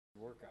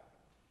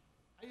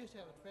used to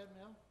have a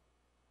treadmill.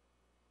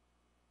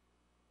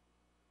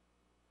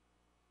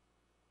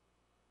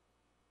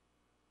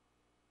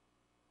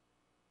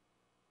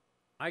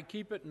 I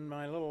keep it in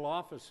my little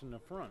office in the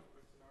front.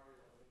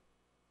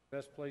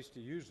 Best place to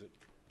use it.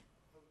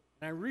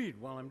 And I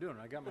read while I'm doing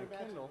it. I got my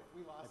Kindle.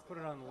 I put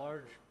it on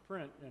large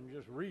print and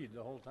just read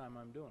the whole time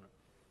I'm doing it.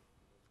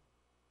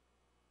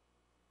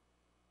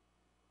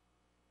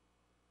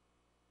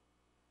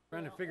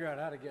 Trying to figure out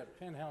how to get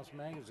Penthouse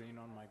magazine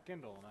on my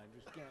Kindle, and I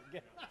just can't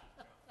get it.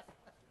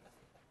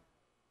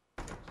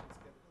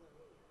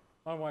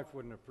 My wife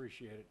wouldn't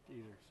appreciate it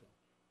either, so.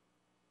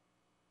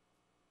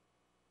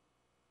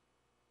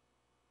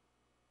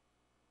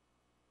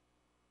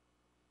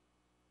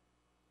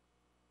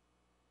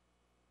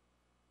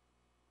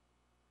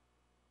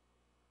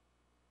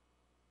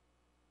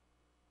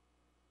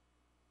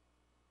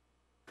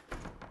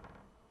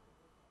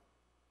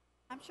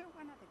 I'm sure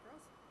one of the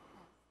girls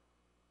has.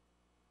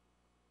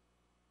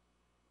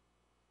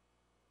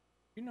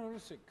 You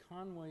notice that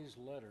Conway's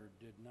letter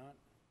did not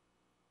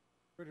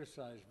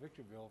criticize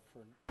Victorville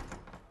for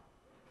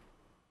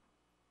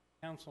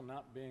council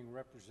not being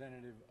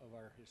representative of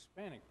our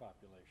Hispanic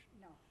population.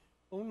 No.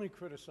 Only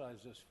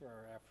criticized us for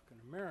our African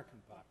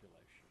American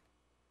population.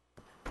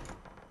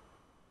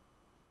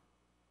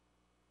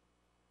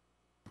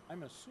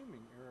 I'm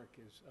assuming Eric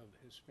is of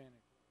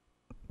Hispanic.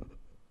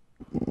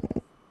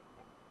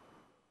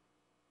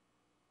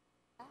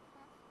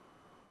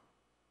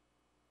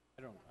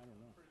 I don't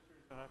know.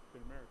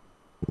 African American.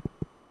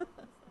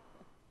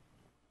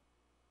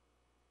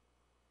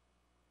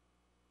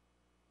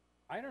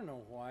 I don't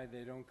know why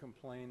they don't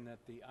complain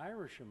that the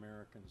Irish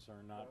Americans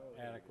are not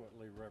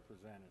adequately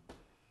represented.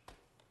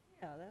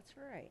 Yeah, that's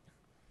right.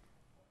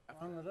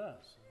 What's wrong with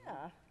us?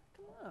 Yeah,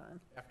 come on.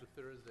 After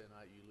Thursday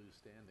night, you lose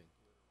standing.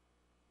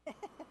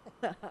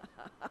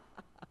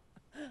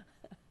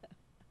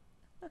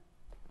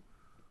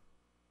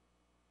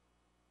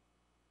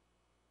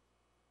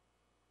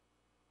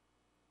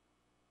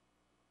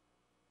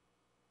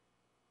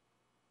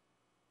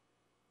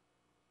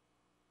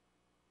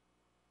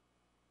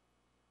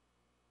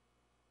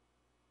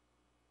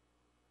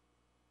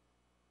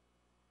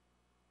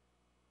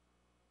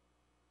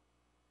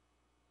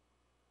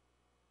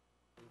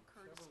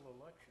 Several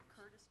elections.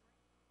 Curtis.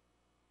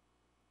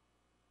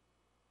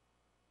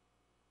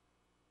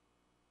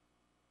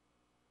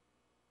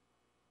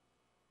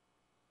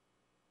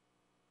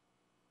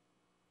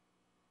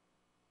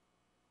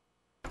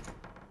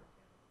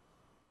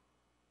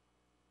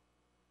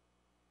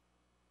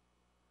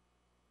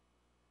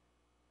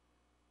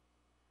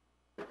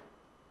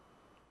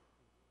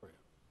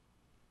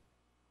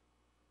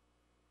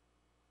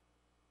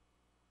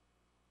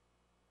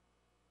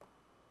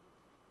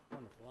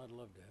 Wonderful. I'd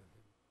love to have him.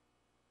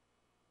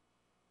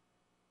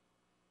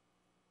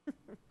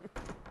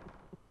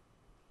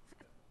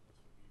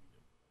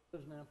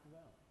 Lives in Apple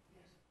Valley.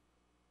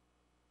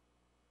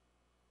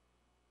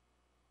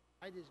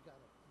 I just got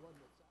one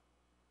that's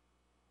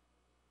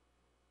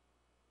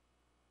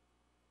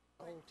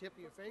the whole tip of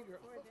your finger.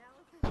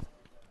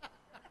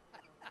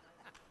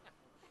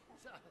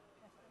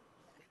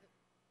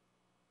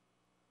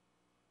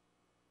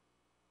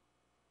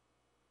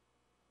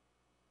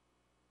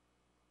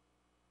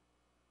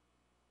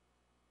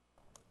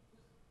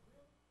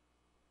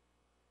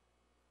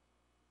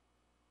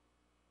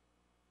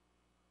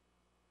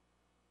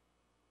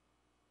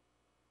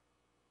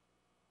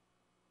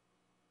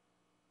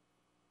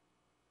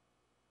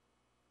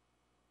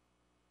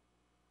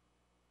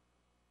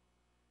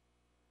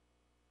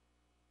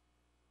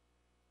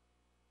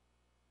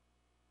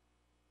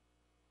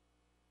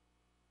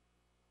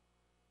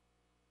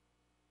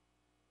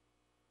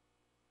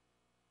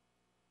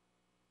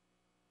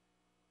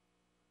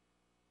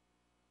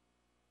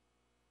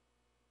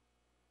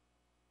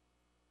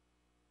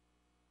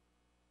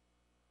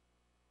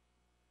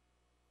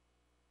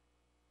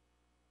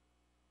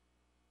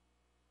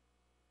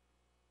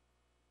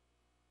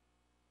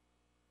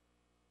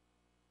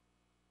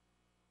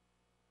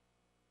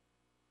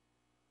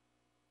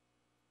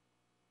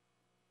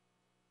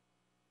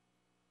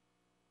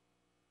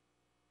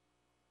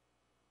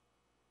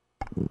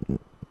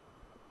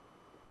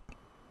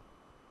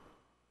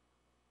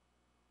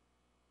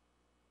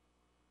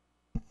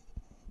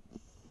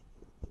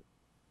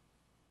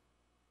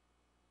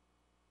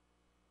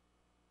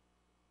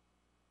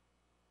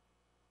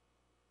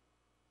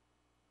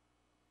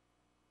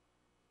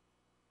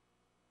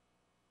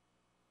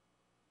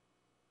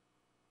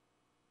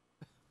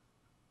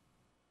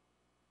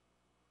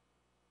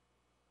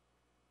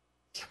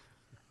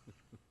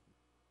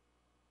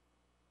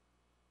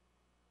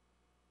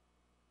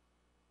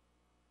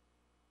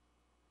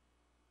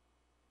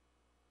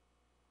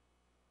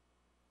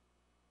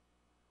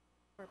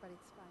 But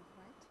it's 5,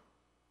 right?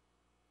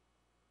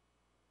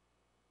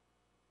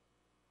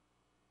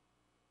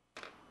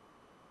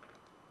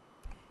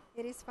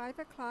 It is 5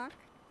 o'clock,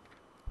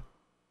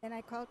 and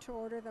I call to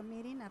order the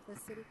meeting of the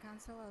City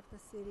Council of the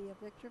City of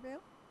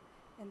Victorville.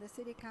 And the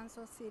City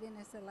Council seating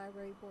is the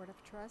Library Board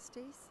of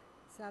Trustees,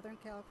 Southern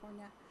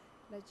California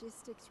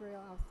Logistics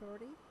Rail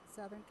Authority,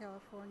 Southern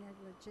California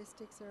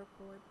Logistics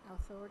Airport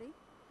Authority,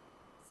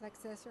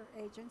 successor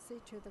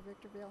agency to the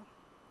Victorville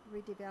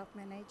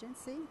Redevelopment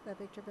Agency, the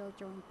Victorville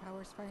Joint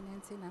Powers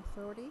Financing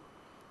Authority,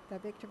 the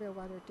Victorville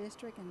Water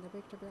District, and the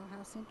Victorville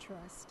Housing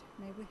Trust.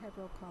 May we have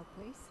roll call,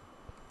 please?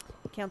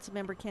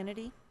 Councilmember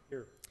Kennedy?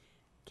 Here.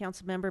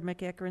 Councilmember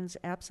McEachran's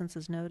absence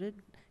is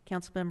noted.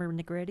 Councilmember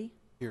Negretti?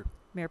 Here.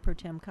 Mayor Pro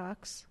Tem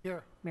Cox?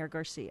 Here. Mayor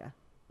Garcia.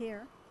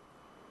 Here.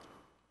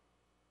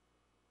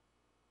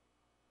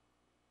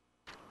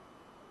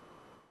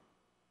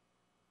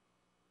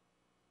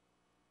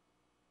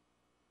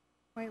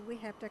 We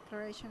have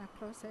declaration of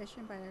closed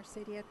session by our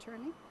city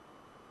attorney.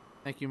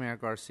 Thank you, Mayor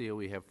Garcia.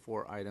 We have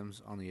 4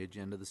 items on the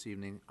agenda this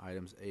evening.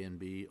 Items A and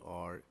B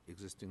are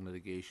existing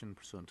litigation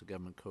pursuant to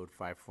Government Code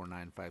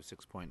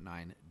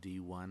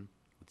 54956.9D1.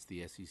 It's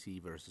the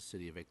SEC versus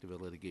City of Victorville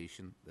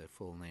litigation, the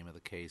full name of the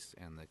case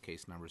and the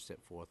case number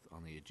set forth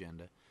on the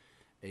agenda.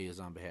 A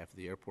is on behalf of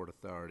the Airport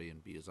Authority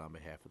and B is on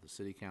behalf of the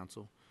City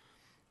Council.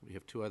 We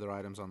have 2 other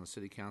items on the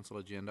City Council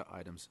agenda,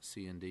 items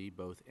C and D,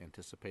 both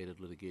anticipated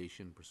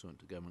litigation pursuant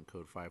to Government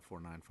Code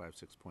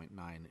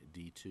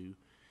 54956.9D2.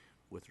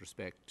 With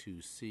respect to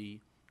C,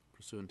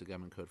 pursuant to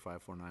Government Code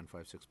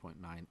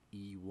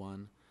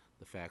 54956.9E1,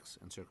 the facts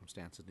and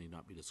circumstances need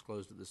not be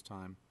disclosed at this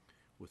time.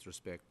 With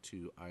respect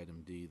to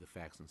item D, the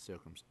facts and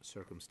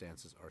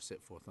circumstances are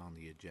set forth on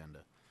the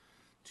agenda.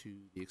 To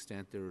the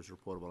extent there is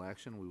reportable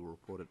action, we will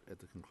report it at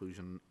the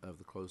conclusion of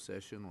the closed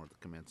session or at the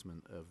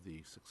commencement of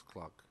the 6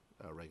 o'clock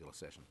regular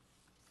session.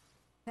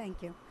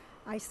 Thank you.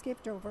 I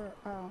skipped over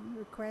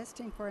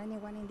requesting for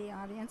anyone in the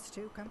audience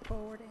to come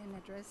forward and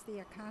address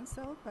the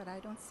council, but I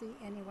don't see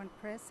anyone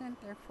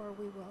present. Therefore,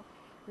 we will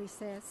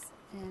recess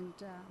and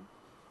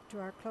to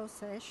our closed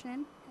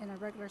session, and a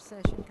regular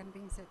session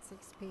convenes at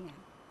 6 p.m.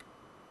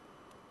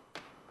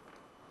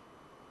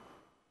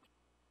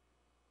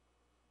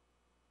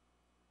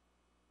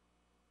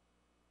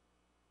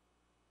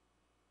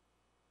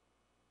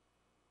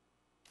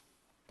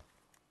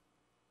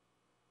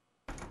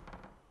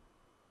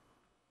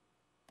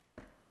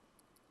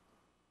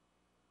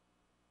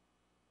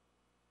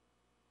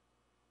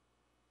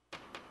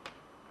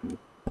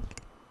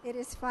 It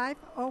is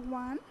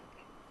 5:01,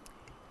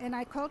 and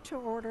I call to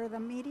order the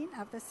meeting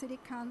of the City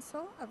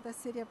Council of the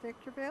City of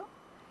Victorville,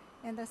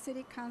 and the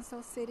City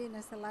Council sitting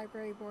as the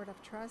Library Board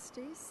of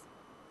Trustees,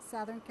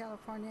 Southern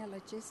California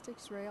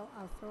Logistics Rail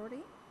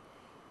Authority,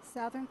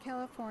 Southern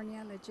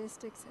California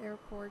Logistics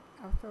Airport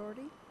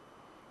Authority,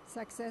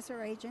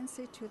 successor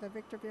agency to the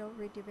Victorville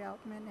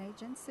Redevelopment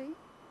Agency,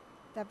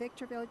 the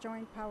Victorville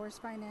Joint Powers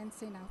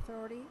Financing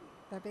Authority,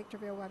 the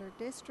Victorville Water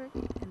District,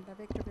 and the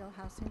Victorville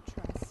Housing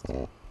Trust.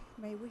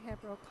 May we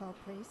have roll call,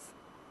 please?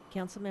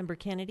 Councilmember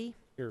Kennedy?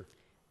 Here.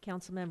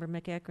 Councilmember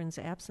McEachran's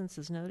absence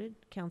is noted.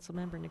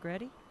 Councilmember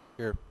Negretti?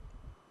 Here.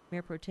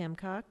 Mayor Pro Tem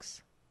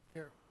Cox?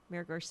 Here.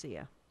 Mayor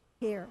Garcia.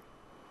 Here.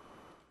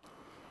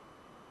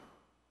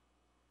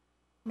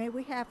 May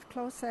we have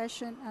closed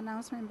session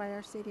announcement by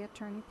our city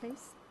attorney,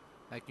 please?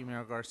 Thank you,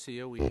 Mayor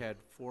Garcia. We had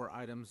 4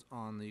 items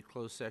on the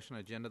closed session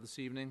agenda this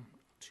evening.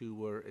 2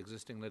 were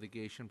existing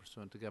litigation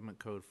pursuant to Government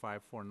Code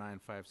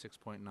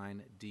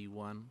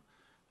 54956.9D1.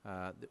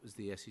 That was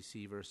the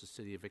SEC versus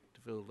City of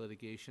Victorville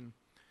litigation.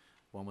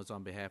 1 was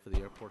on behalf of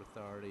the Airport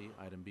Authority.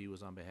 Item B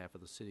was on behalf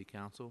of the City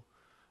Council.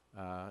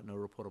 No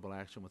reportable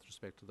action with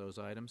respect to those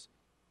items.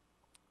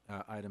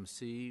 Item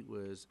C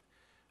was,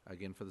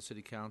 again, for the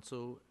City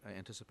Council,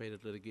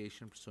 anticipated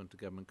litigation pursuant to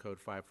Government Code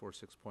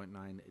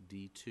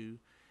 546.9D2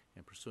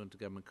 and pursuant to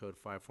Government Code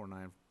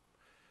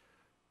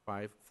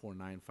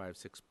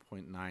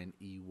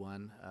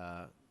 54956.9E1.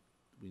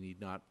 We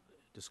need not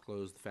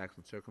disclose the facts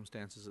and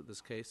circumstances of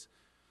this case.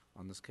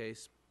 On this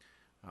case,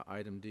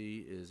 item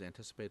D is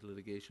anticipated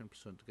litigation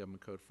pursuant to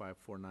Government Code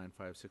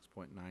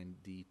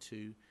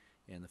 54956.9D2,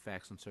 and the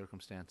facts and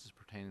circumstances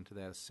pertaining to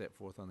that is set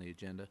forth on the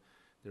agenda.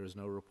 There is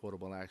no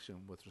reportable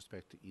action with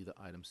respect to either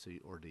item C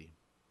or D.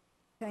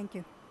 Thank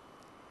you.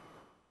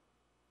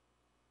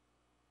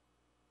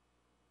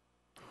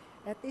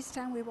 At this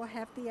time, we will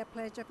have the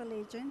Pledge of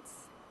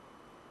Allegiance.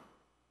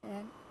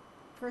 And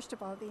first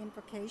of all, the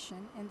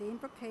invocation. And the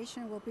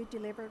invocation will be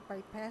delivered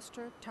by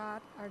Pastor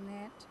Todd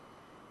Arnett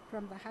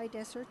from the High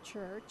Desert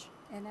Church.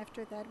 And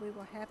after that, we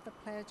will have the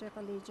Pledge of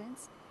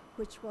Allegiance,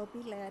 which will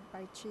be led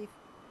by Chief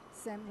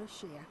Sam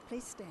Lucia.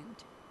 Please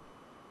stand.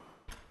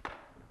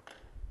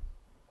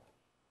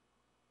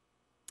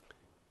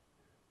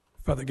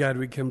 Father God,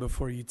 we come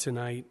before you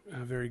tonight,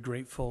 very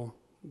grateful,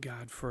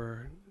 God,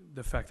 for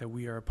the fact that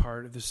we are a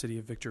part of the city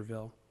of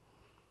Victorville.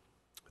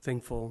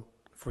 Thankful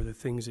for the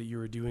things that you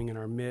are doing in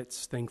our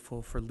midst.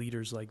 Thankful for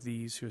leaders like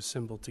these who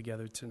assembled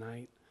together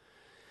tonight.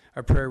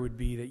 Our prayer would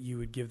be that you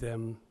would give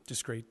them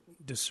just great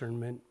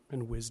discernment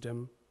and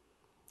wisdom.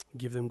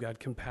 Give them, God,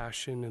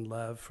 compassion and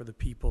love for the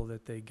people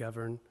that they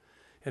govern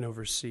and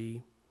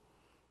oversee.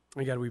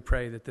 And God, we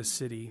pray that this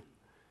city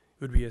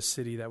would be a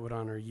city that would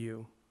honor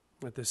you.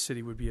 That this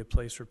city would be a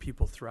place where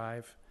people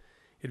thrive.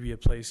 It'd be a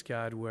place,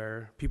 God,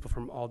 where people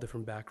from all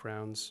different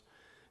backgrounds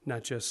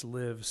not just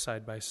live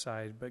side by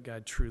side, but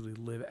God, truly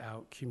live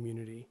out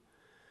community.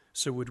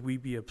 So would we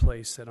be a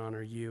place that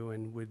honor you,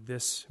 and would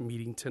this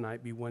meeting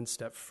tonight be one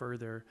step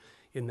further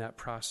in that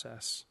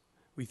process?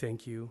 We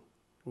thank you,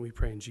 and we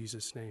pray in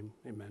Jesus' name.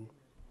 Amen.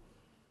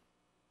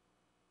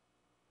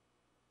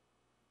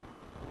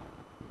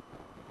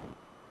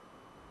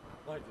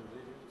 Pledge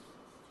allegiance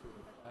to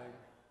the flag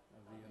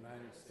of the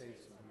United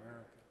States of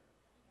America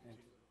and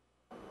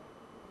to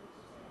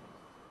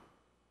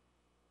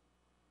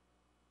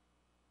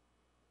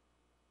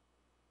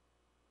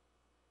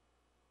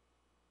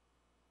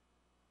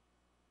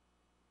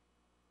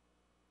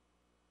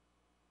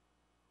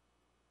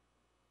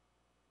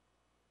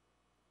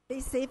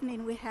This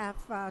evening we have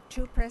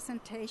two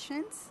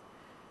presentations.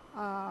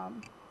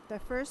 The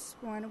first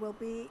one will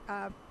be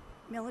a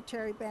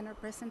military banner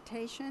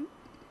presentation,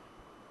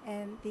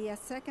 and the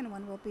second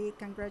one will be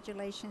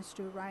congratulations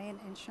to Ryan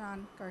and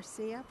Sean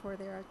Garcia for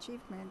their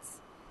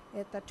achievements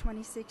at the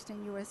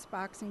 2016 U.S.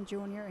 Boxing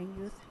Junior and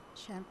Youth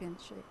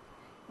Championship.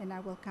 And I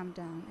will come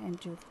down and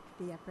do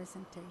the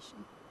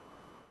presentation.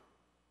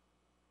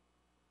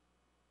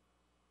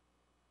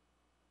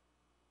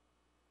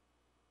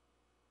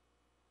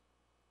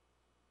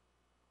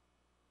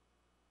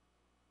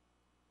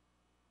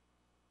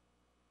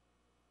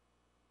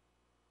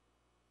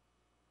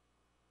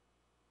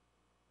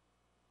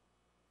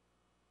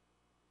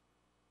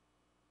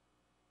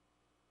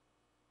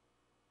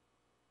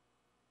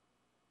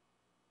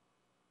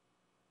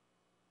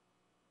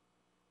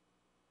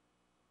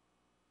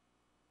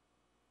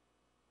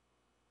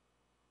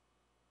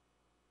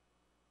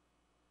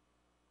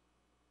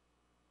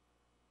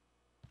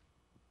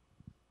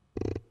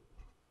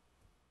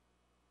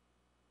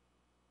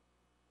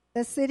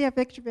 The city of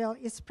Victorville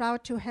is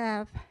proud to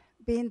have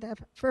been the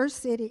first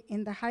city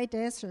in the high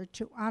desert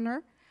to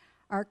honor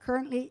our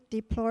currently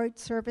deployed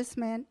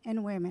servicemen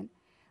and women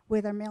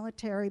with our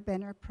military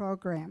banner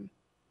program.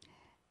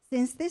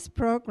 Since this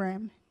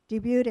program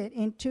debuted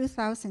in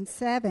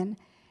 2007,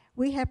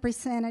 we have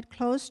presented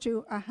close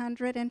to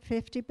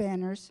 150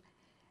 banners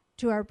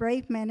to our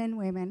brave men and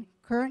women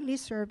currently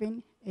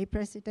serving a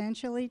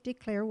presidentially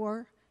declared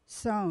war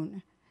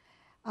zone.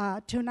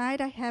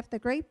 Tonight I have the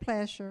great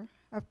pleasure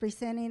of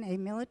presenting a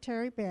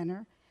military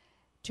banner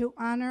to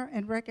honor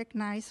and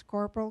recognize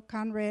Corporal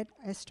Conrad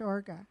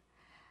Astorga.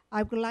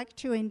 I would like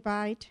to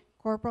invite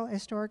Corporal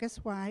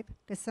Astorga's wife,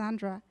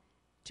 Cassandra,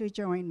 to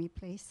join me,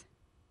 please.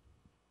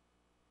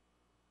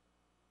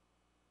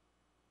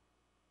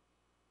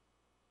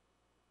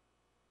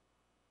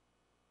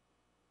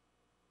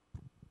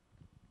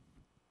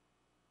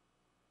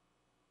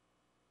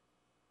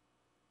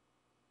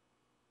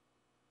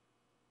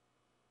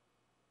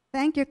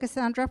 Thank you,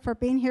 Cassandra, for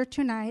being here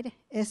tonight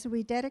as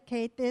we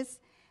dedicate this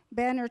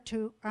banner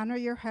to honor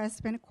your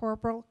husband,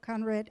 Corporal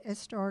Conrad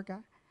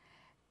Astorga.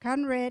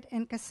 Conrad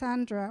and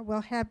Cassandra will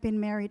have been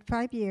married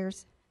 5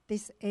 years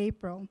this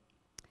April.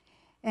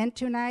 And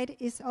tonight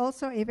is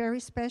also a very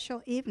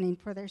special evening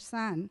for their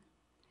son,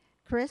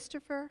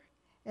 Christopher,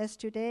 as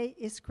today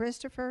is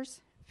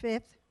Christopher's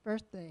 5th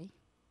birthday.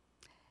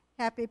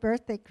 Happy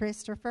birthday,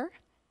 Christopher.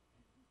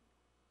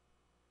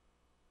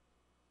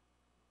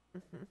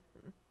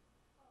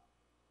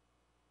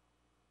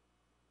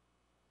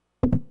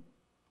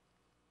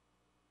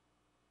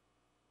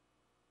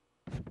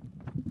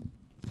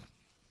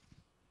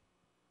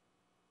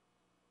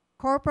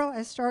 Corporal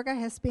Astorga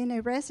has been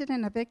a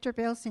resident of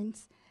Victorville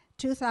since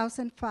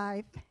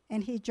 2005,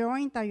 and he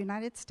joined the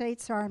United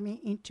States Army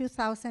in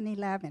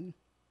 2011.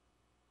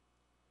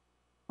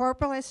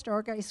 Corporal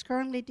Astorga is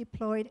currently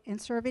deployed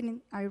and serving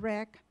in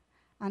Iraq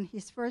on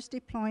his first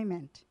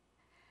deployment.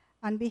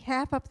 On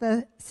behalf of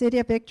the City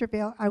of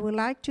Victorville, I would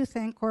like to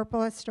thank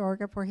Corporal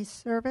Astorga for his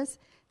service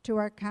to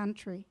our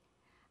country.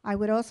 I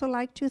would also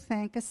like to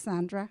thank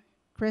Cassandra,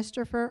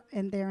 Christopher,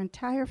 and their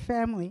entire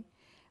family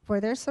for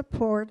their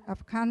support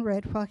of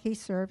Conrad while he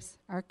serves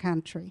our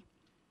country.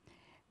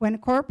 When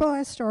Corporal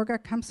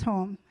Astorga comes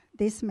home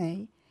this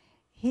May,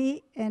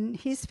 he and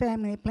his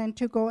family plan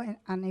to go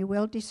on a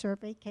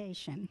well-deserved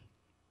vacation.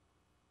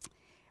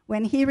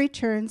 When he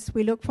returns,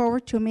 we look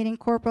forward to meeting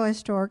Corporal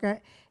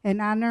Astorga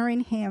and honoring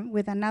him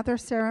with another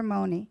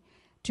ceremony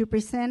to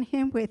present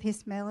him with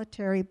his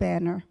military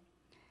banner.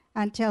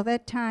 Until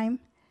that time,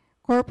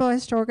 Corporal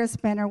Astorga's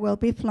banner will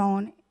be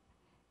flown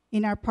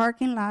in our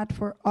parking lot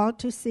for all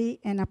to see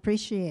and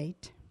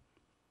appreciate.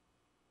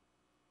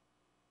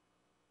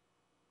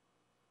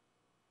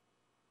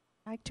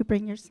 I'd like to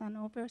bring your son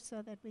over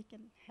so that we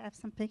can have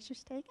some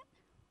pictures taken.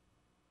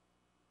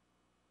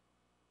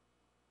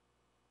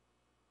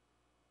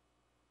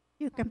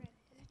 You can,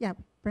 yeah,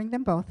 bring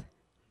them both.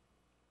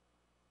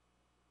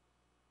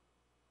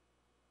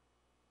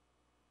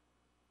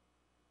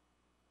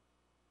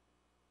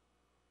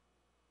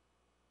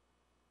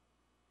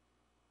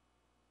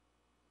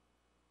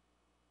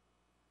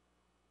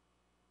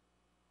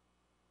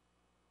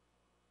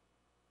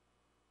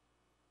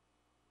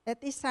 At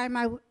this time,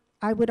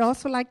 I would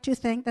also like to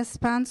thank the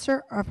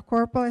sponsor of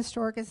Corporal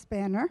Astorga's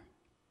banner,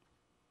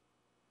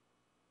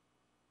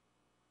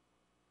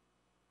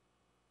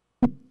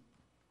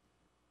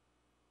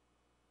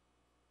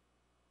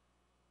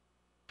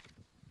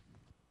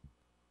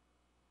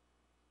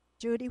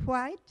 Judy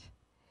White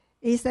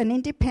is an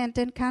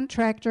independent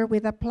contractor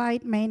with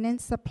Applied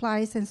Maintenance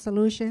Supplies and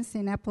Solutions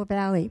in Apple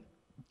Valley.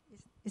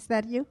 Is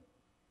that you?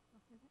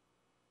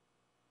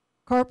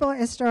 Corporal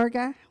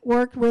Estorga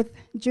worked with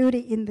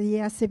Judy in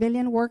the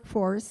civilian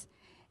workforce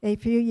a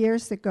few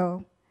years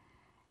ago.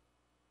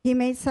 He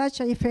made such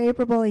a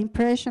favorable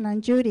impression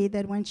on Judy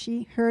that when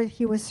she heard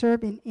he was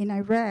serving in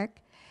Iraq,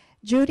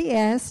 Judy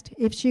asked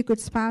if she could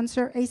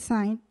sponsor a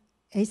sign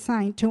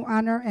to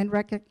honor and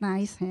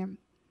recognize him.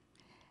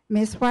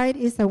 Ms. White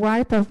is the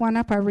wife of one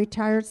of our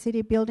retired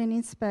city building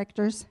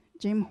inspectors,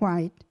 Jim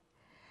White.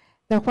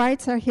 The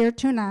Whites are here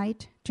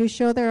tonight to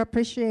show their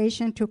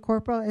appreciation to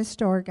Corporal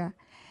Estorga.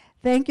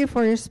 Thank you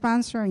for your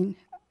sponsoring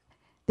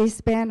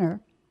this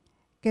banner.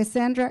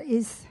 Cassandra,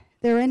 is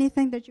there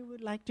anything that you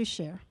would like to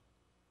share?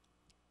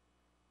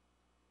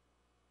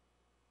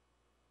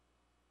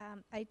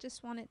 I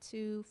just wanted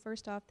to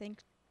first off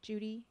thank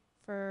Judy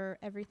for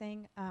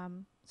everything.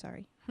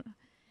 Sorry.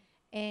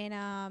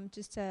 And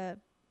just to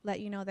let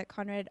you know that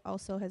Conrad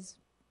also has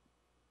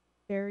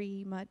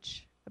very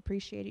much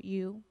appreciated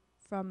you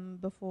from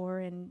before,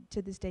 and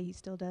to this day he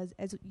still does,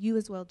 as you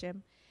as well,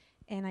 Jim.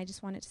 And I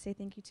just wanted to say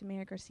thank you to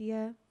Mayor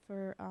Garcia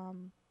for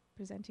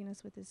presenting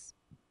us with this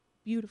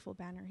beautiful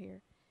banner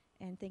here.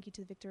 And thank you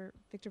to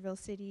Victorville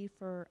City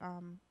for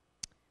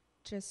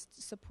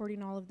just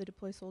supporting all of the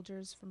deployed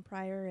soldiers from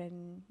prior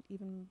and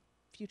even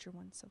future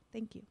ones. So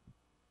thank you.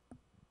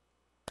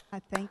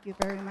 Thank you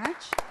very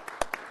much.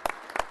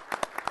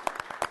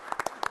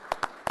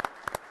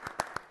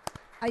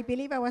 I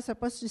believe I was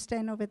supposed to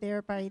stand over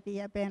there by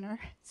the banner,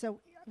 so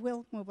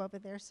we'll move over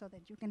there so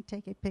that you can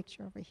take a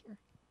picture over here.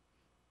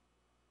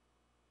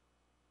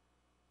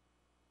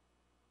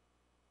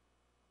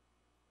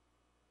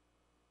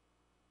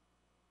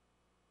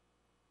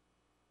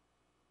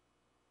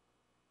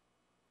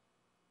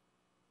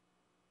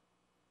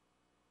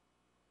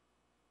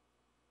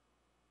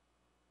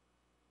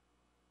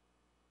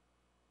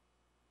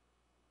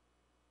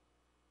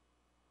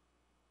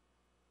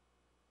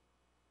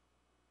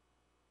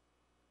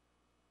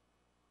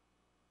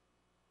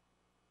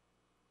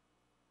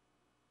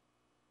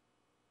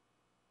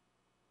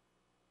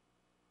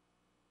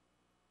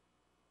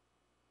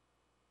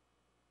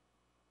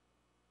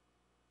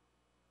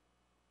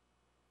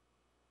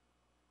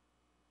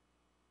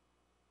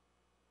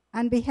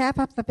 On behalf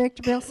of the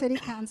Victorville City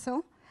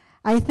Council,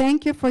 I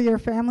thank you for your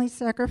family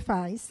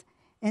sacrifice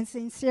and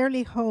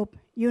sincerely hope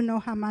you know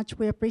how much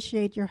we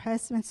appreciate your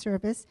husband's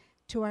service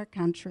to our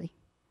country.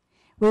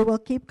 We will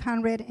keep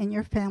Conrad and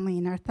your family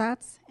in our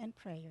thoughts and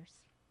prayers.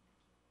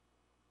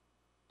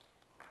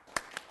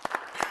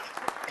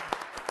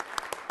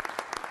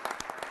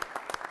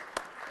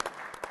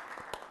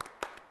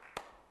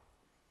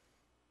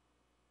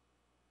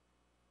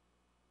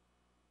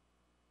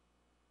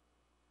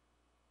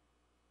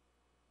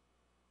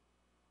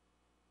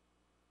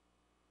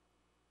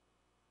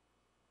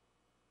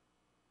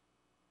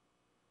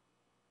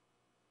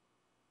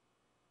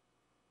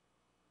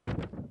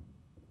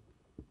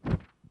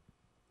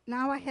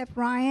 Now I have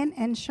Ryan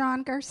and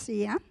Sean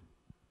Garcia.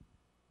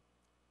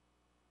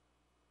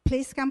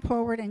 Please come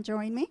forward and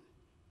join me.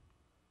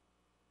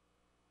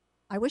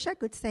 I wish I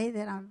could say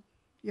that I'm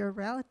your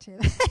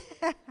relative.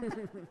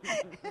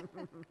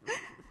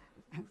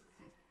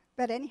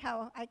 But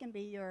anyhow, I can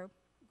be your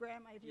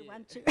grandma if you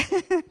want to.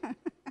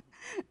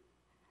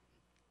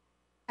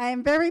 I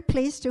am very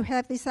pleased to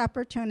have this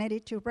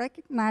opportunity to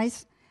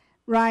recognize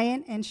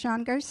Ryan and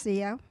Sean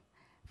Garcia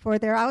for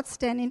their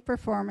outstanding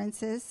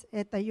performances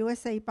at the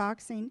USA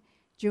Boxing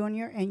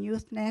Junior and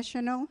Youth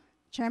National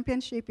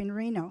Championship in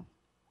Reno,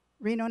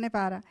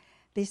 Nevada,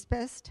 this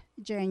past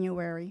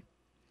January.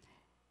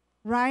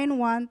 Ryan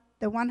won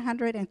the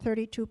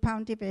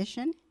 132-pound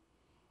division.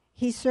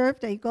 He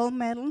received a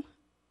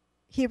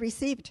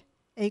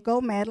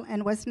gold medal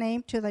and was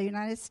named to the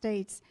United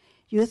States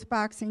Youth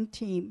Boxing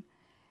Team.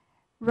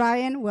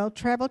 Ryan will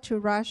travel to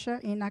Russia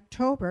in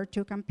October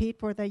to compete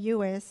for the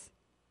U.S.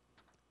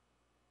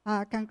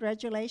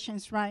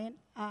 Congratulations, Ryan.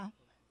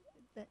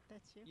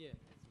 That's you? Yeah,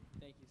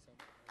 thank you so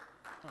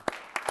much.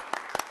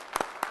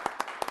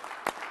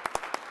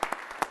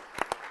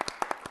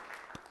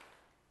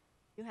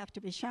 You have to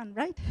be Sean,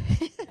 right?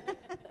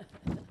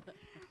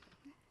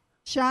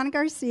 Sean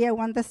Garcia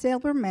won the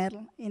silver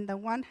medal in the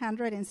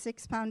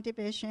 106-pound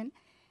division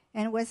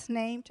and was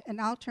named an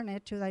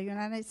alternate to the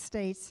United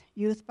States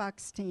Youth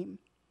Box Team.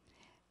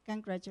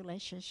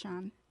 Congratulations,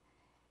 Sean.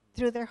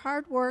 Through their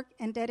hard work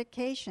and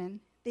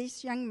dedication,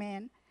 these young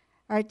men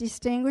are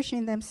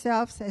distinguishing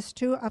themselves as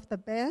two of the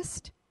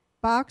best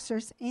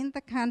boxers in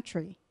the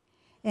country,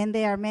 and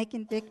they are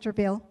making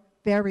Victorville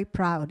very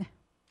proud.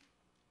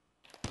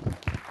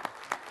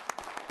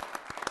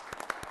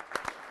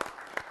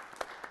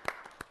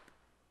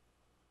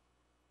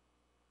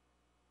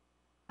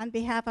 On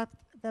behalf of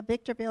the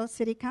Victorville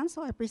City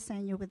Council, I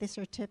present you with a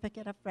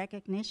certificate of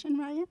recognition,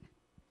 Ryan.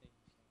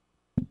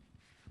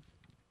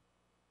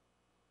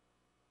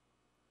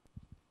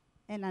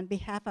 And on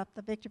behalf of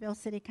the Victorville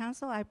City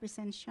Council, I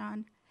present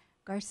Sean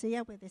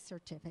Garcia with a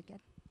certificate.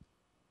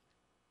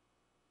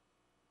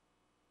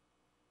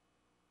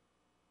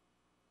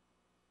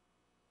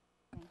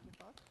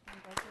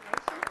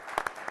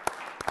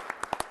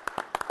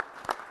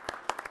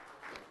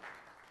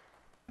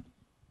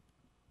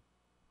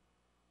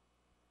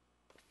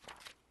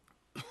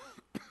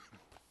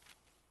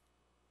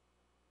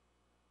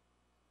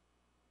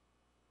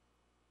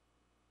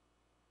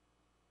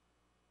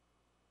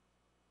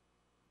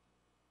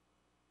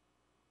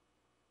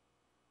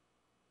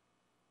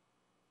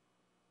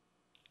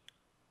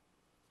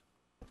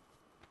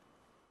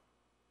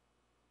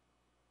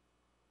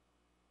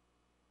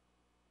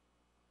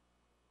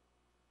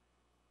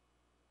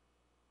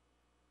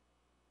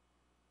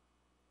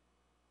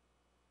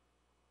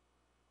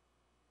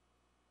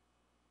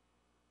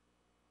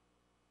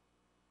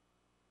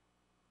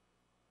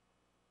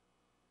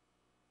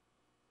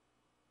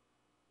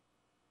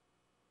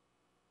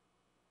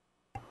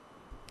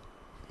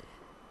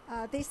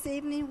 This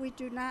evening, we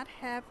do not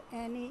have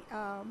any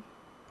or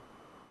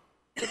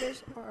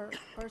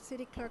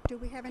City Clerk, do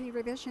we have any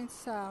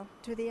revisions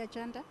to the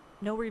agenda?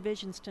 No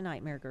revisions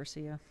tonight, Mayor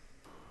Garcia.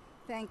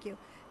 Thank you.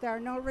 There are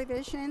no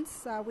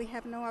revisions. We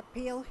have no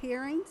appeal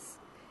hearings,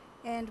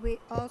 and we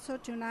also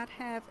do not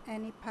have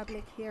any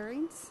public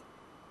hearings.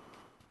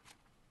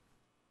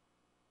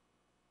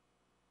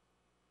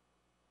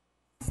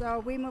 So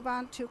we move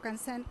on to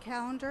consent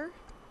calendar.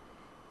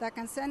 The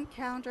consent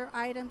calendar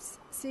items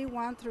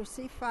C1 through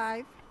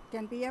C5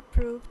 can be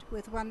approved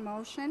with one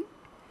motion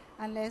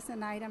unless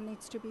an item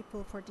needs to be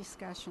pulled for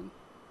discussion.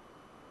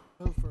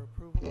 Move for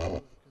approval of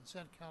the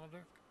consent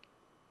calendar.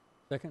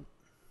 Second?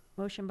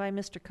 Motion by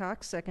Mr.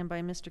 Cox, second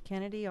by Mr.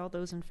 Kennedy. All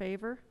those in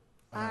favor?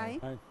 Aye.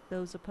 Aye.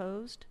 Those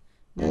opposed?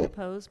 None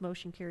opposed.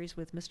 Motion carries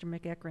with Mr.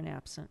 McEachran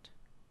absent.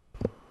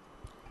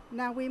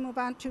 Now we move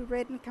on to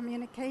written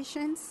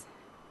communications.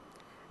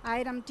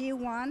 Item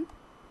D1,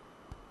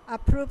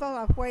 approval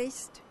of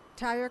waste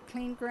tire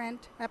clean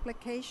grant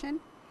application.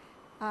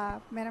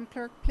 Madam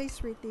Clerk,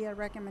 please read the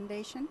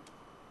recommendation.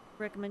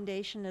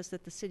 Recommendation is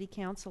that the City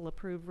Council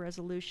approve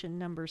Resolution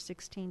Number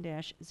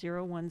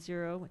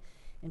 16-010,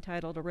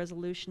 entitled A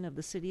Resolution of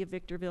the City of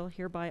Victorville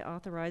hereby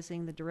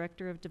authorizing the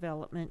Director of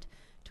Development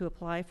to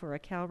apply for a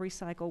Cal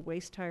Recycle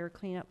Waste Tire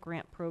Cleanup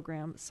Grant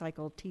Program,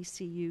 Cycle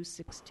TCU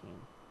 16.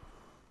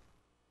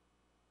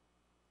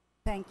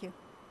 Thank you.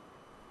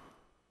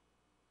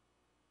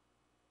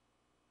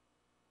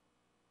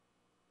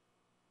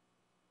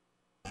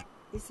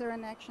 Is there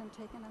an action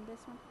taken on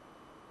this one?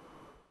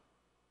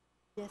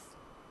 Yes.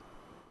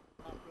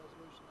 Adopt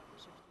resolution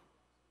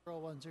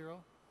number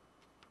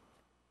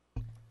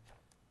 16-010.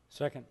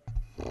 Second?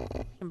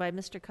 Motion by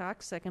Mr.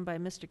 Cox, second by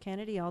Mr.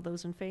 Kennedy. All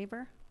those in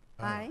favor?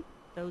 Aye.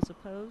 Those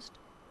opposed?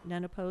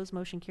 None opposed.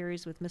 Motion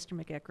carries with Mr.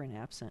 McEachran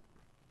absent.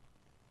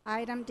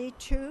 Item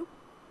D2,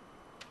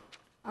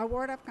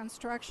 award of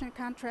construction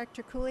contract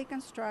to Cooley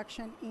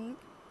Construction, Inc.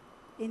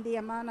 in the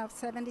amount of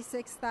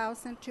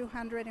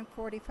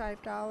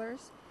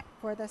 $76,245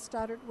 for the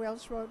Stoddard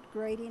Wells Road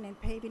grading and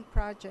paving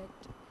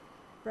project.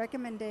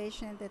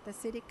 Recommendation that the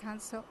City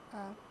Council,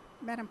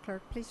 Madam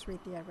Clerk, please read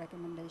the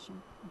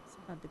recommendation.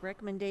 The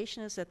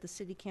recommendation is that the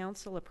City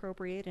Council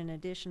appropriate an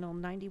additional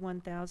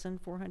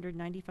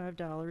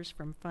 $91,495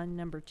 from Fund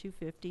Number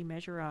 250,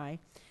 Measure I,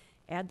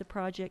 add the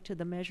project to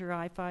the Measure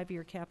I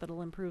 5-year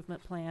capital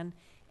improvement plan,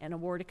 and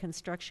award a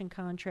construction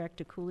contract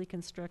to Cooley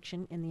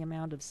Construction in the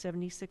amount of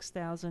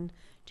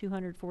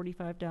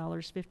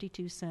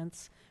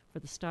 $76,245.52 for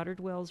the Stoddard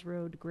Wells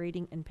Road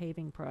grading and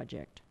paving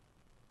project.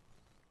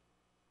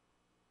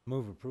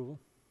 Move approval?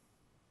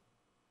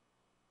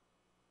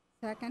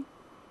 Second.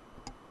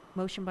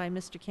 Motion by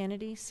Mr.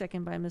 Kennedy,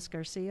 second by Ms.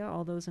 Garcia.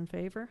 All those in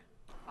favor?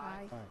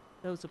 Aye.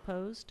 Those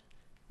opposed?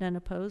 None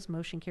opposed.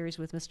 Motion carries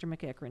with Mr.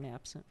 McEachran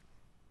absent.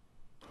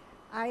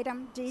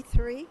 Item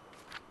D3,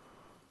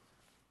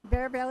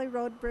 Bear Valley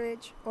Road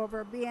Bridge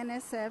over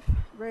BNSF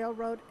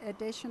Railroad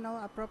additional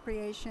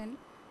appropriation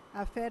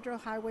of Federal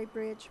Highway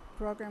Bridge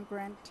Program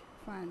grant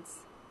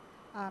funds.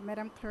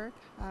 Madam Clerk,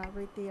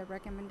 read the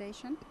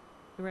recommendation.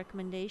 The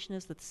recommendation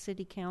is that the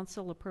City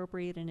Council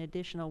appropriate an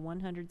additional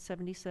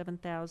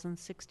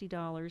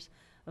 $177,060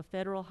 of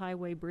Federal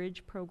Highway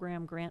Bridge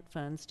Program grant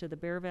funds to the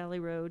Bear Valley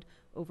Road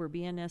over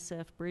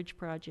BNSF Bridge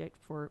Project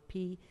for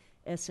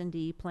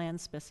PS&D plan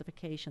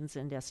specifications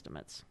and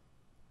estimates.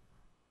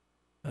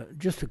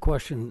 Just a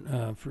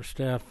question for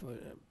staff,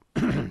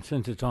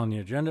 since it's on the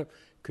agenda.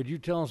 Could you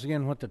tell us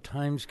again what the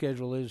time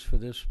schedule is for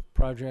this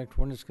project?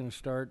 When it's going to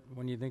start?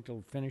 When you think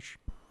it'll finish?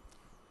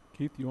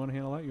 Keith, you want to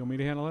handle that? You want me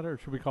to handle that, or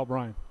should we call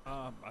Brian?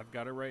 I've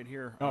got it right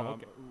here. Oh,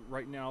 okay.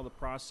 Right now, the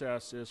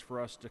process is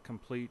for us to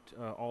complete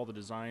all the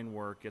design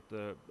work, get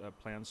the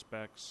plan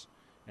specs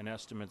and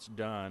estimates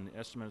done.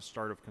 Estimated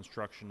start of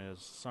construction is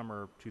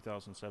summer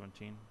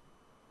 2017.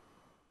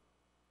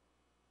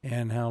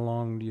 And how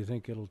long do you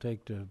think it'll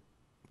take to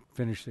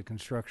finish the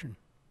construction?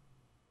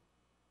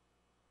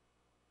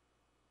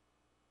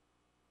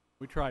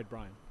 We tried,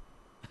 Brian.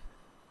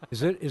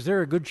 Is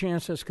there a good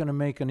chance that's going to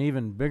make an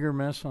even bigger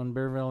mess on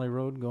Bear Valley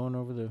Road going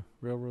over the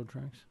railroad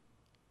tracks?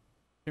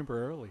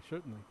 Temporarily,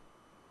 certainly.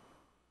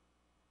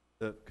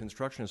 The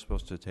construction is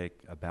supposed to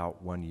take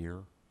about 1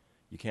 year.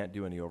 You can't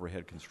do any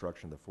overhead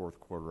construction the fourth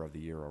quarter of the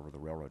year over the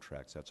railroad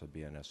tracks. That's a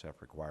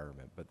BNSF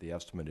requirement. But the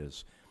estimate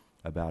is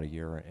about a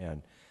year,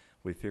 and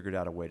we figured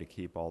out a way to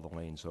keep all the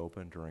lanes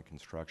open during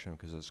construction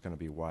because it's going to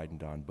be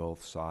widened on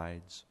both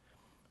sides.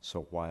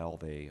 So while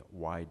they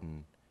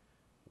widen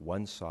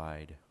one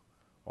side,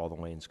 all the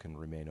lanes can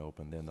remain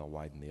open, then they'll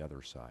widen the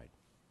other side.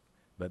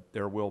 But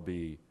there will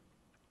be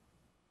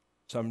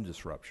some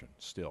disruption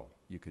still.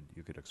 You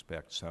could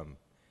expect some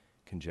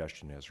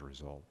congestion as a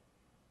result.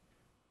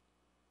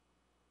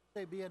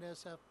 Say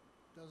BNSF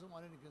doesn't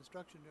want any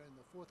construction during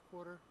the fourth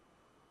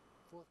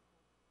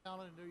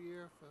calendar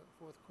year,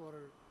 fourth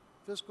quarter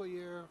fiscal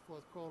year,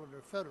 fourth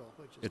quarter federal,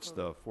 which is It's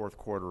the fourth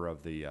quarter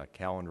of the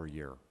calendar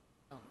year.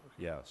 Oh, okay.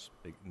 Yes.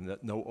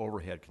 No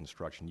overhead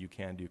construction. You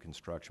can do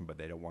construction, but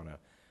they don't want to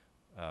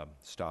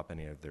stop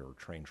any of their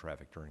train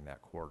traffic during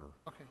that quarter.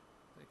 Okay,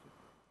 thank you.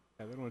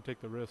 Yeah, they don't want to take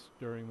the risk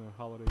during the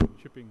holiday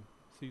shipping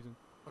season.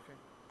 Okay.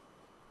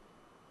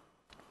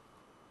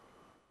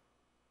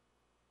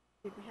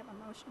 Did we have a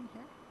motion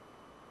here?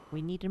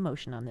 We need a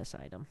motion on this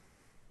item.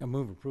 I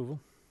move approval.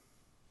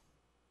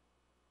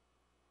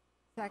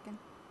 Second.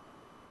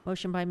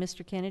 Motion by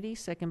Mr. Kennedy,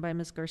 second by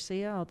Ms.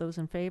 Garcia. All those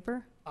in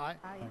favor? Aye.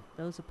 Aye.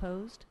 Those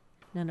opposed?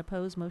 None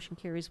opposed. Motion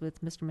carries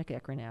with Mr.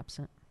 McEachran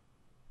absent.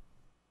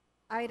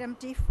 Item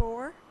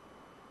D4,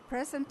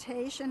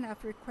 presentation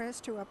of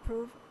request to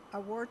approve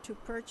award to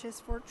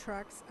purchase 4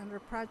 trucks under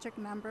project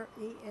number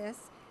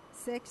ES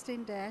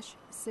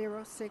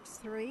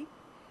 16-063.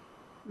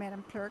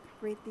 Madam Clerk,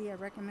 read the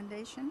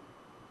recommendation.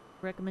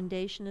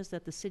 Recommendation is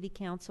that the City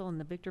Council and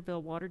the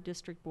Victorville Water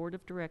District Board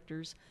of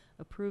Directors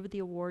approve the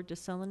award to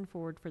Sullen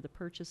Ford for the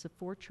purchase of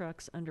 4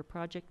 trucks under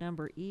project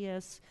number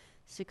ES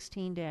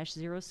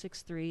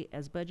 16-063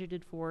 as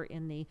budgeted for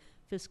in the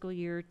fiscal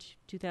year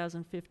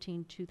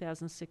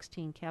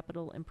 2015-2016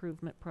 capital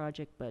improvement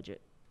project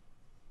budget.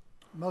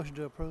 Motion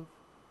to approve.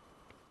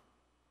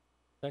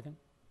 Second?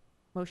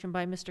 Motion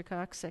by Mr.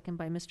 Cox, second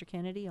by Mr.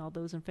 Kennedy. All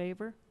those in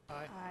favor?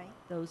 Aye. Aye.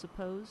 Those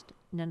opposed?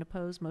 None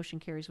opposed. Motion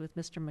carries with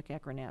Mr.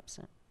 McEachran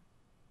absent.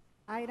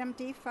 Item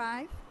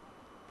D5,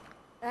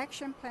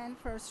 action plan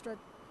for a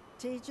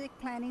strategic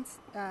planning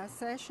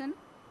session.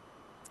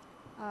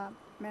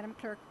 Madam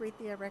Clerk, read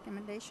the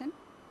recommendation.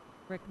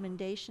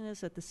 Recommendation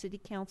is that the City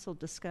Council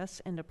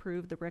discuss and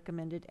approve the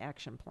recommended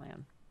action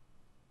plan.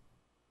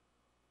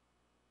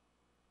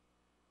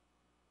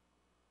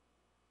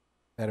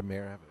 Madam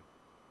Mayor, I have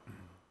a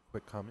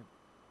quick comment.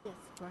 Yes,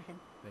 go ahead.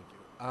 Thank you.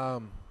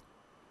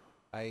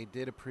 I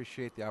did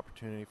appreciate the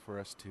opportunity for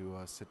us to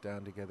sit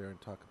down together and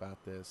talk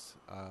about this.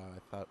 I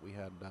thought we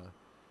had a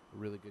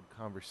really good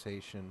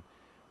conversation.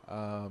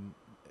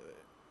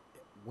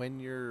 When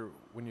you're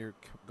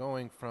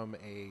going from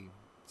a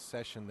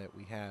session that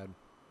we had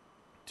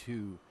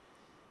to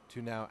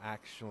now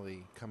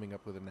actually coming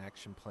up with an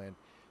action plan,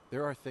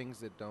 there are things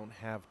that don't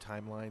have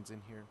timelines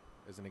in here,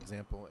 as an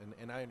example,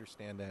 and I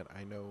understand that.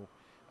 I know.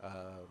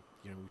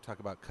 We talk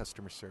about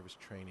customer service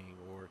training,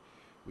 or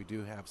we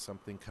do have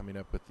something coming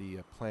up with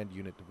the planned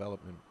unit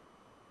development.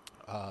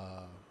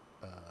 I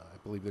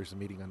believe there's a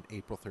meeting on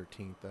April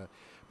 13th.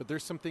 But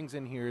there's some things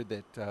in here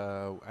that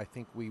I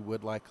think we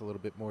would like a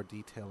little bit more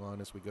detail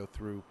on as we go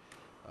through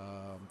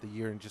the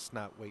year, and just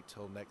not wait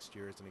till next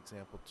year, as an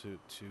example, to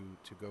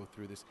go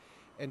through this.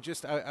 And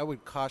just I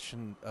would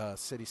caution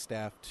city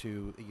staff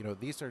to,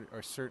 these are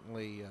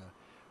certainly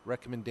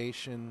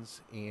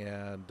recommendations,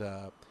 and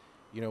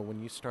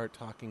when you start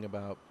talking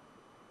about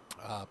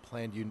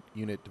planned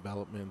unit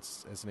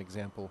developments, as an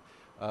example,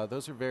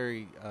 those are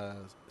very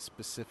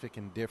specific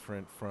and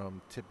different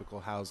from typical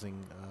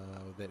housing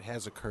that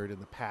has occurred in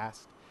the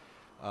past.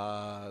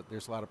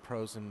 There's a lot of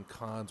pros and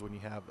cons when you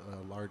have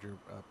larger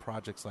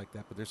projects like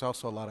that, but there's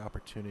also a lot of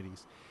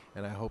opportunities,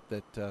 and I hope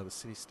that the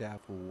city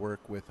staff will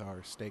work with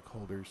our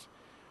stakeholders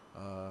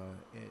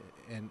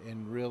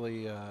and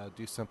really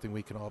do something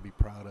we can all be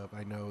proud of.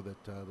 I know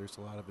that there's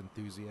a lot of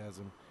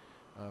enthusiasm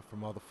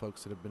from all the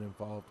folks that have been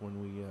involved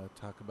when we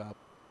talk about,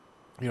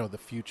 the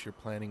future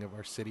planning of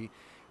our city.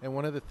 And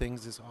one of the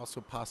things is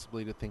also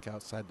possibly to think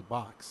outside the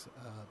box.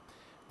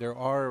 There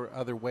are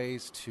other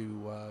ways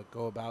to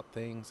go about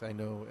things. I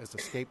know as a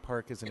skate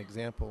park, as an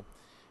example,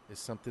 is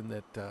something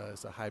that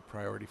is a high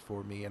priority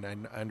for me, and I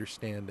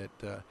understand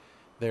that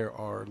there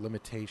are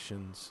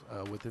limitations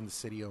within the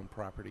city-owned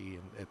property,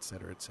 and et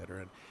cetera,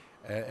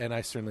 and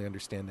I certainly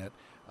understand that.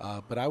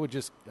 But I would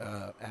just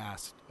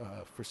ask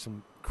for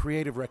some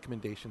creative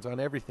recommendations on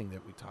everything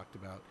that we talked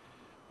about,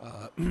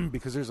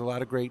 because there's a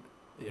lot of great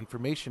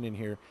information in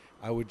here.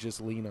 I would just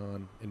lean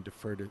on and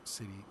defer to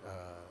city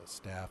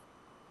staff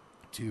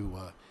to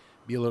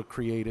be a little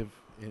creative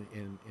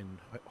in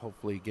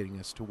hopefully getting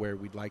us to where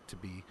we'd like to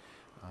be.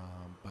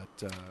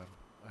 But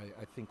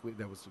I think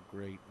that was a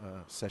great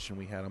session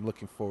we had. I'm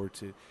looking forward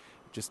to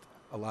just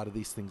a lot of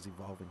these things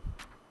evolving.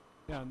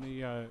 Yeah, and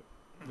the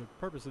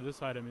purpose of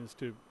this item is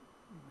to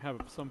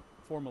have some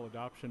formal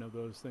adoption of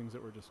those things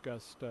that were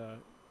discussed a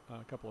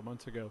couple of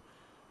months ago.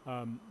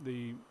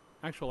 The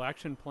actual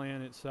action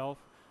plan itself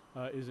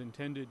is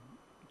intended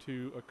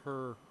to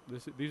occur.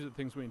 These are the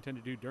things we intend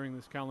to do during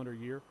this calendar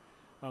year.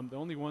 The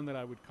only one that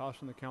I would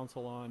caution the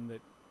council on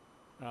that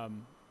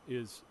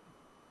is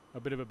a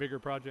bit of a bigger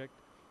project,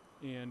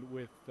 and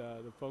with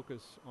the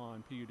focus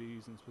on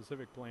PUDs and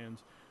specific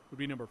plans, would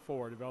be number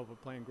 4, develop a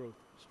planned growth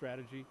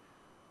strategy.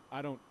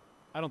 I don't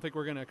think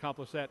we're going to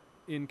accomplish that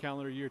in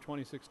calendar year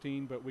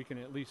 2016, but we can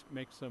at least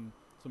make some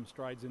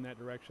strides in that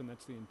direction.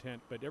 That's the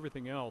intent. But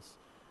everything else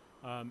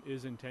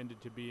is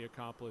intended to be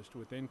accomplished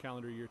within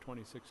calendar year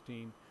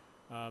 2016.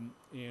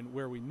 And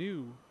where we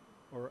knew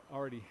or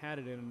already had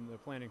it in the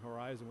planning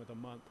horizon with a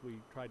month, we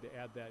tried to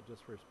add that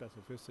just for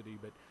specificity.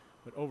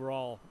 But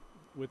overall,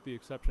 with the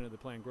exception of the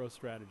planned growth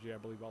strategy, I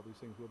believe all these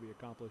things will be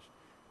accomplished.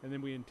 And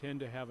then we intend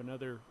to have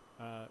another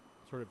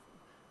sort of,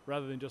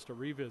 rather than just a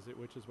revisit,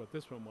 which is what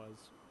this one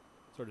was,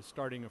 sort of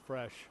starting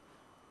afresh.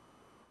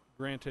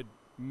 Granted,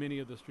 many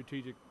of the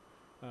strategic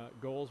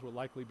goals will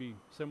likely be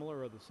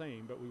similar or the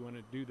same, but we want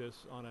to do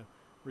this on a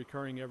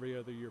recurring every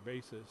other year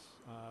basis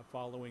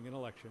following an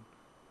election.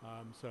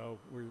 So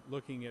we're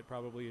looking at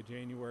probably a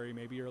January,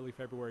 maybe early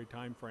February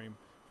timeframe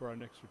for our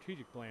next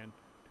strategic plan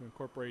to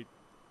incorporate,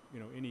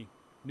 any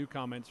new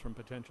comments from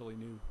potentially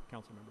new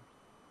council members.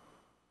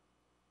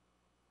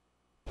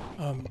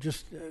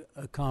 Just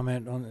a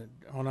comment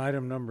on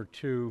item number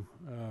 2,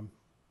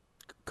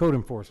 code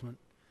enforcement.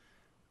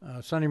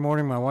 Sunday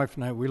morning, my wife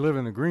and I, we live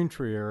in the Green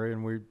Tree area,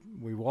 and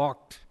we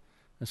walked.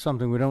 It's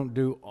something we don't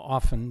do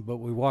often, but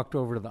we walked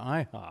over to the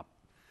IHOP.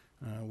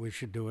 We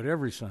should do it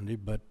every Sunday,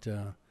 but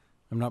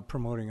I'm not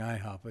promoting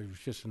IHOP. It was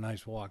just a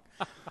nice walk.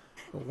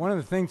 But one of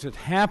the things that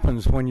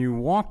happens when you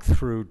walk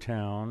through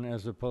town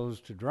as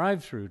opposed to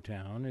drive through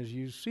town is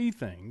you see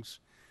things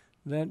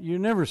that you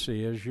never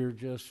see as you're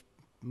just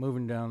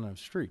moving down the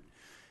street.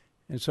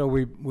 And so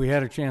we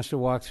had a chance to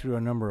walk through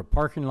a number of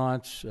parking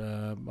lots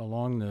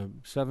along the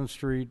 7th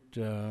Street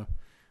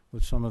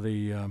with some of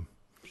the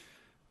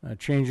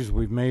changes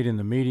we've made in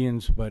the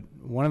medians. But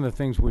one of the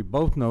things we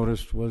both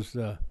noticed was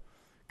the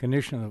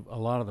condition of a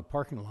lot of the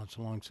parking lots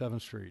along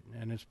 7th Street,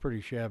 and it's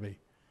pretty shabby,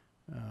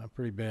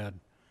 pretty bad.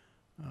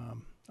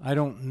 I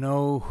don't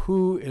know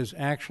who is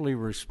actually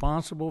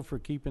responsible for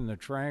keeping the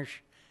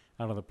trash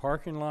out of the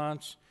parking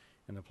lots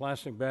and the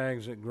plastic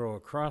bags that blow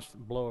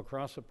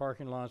across the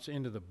parking lots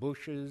into the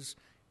bushes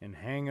and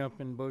hang up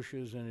in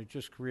bushes, and it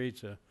just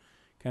creates a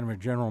kind of a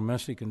general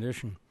messy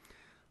condition.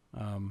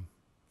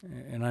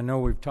 And I know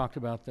we've talked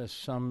about this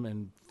some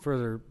and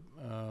further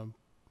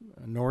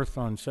north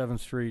on 7th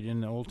Street in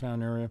the Old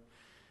Town area,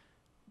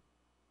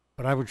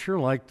 but I would sure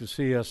like to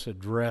see us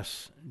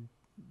address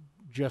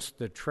just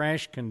the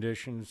trash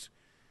conditions.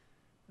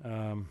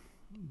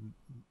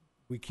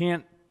 We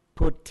can't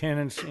put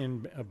tenants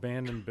in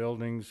abandoned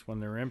buildings when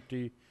they're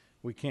empty.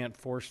 We can't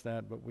force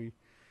that, but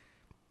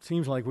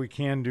seems like we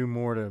can do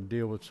more to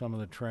deal with some of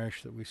the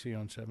trash that we see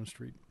on 7th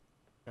Street.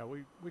 Yeah,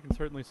 we can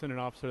certainly send an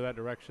officer that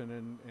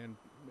direction and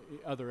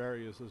other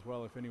areas as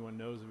well if anyone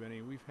knows of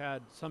any. We've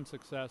had some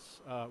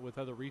success with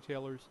other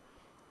retailers,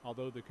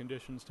 although the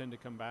conditions tend to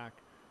come back.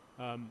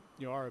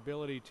 Our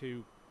ability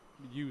to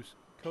use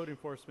code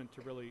enforcement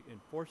to really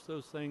enforce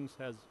those things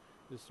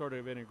is sort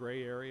of in a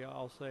gray area,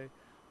 I'll say.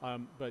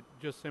 But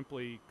just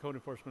simply code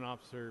enforcement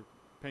officer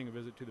paying a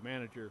visit to the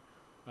manager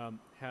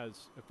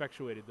has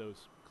effectuated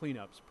those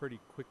cleanups pretty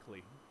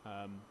quickly.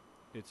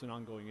 It's an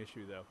ongoing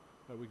issue, though,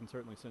 but we can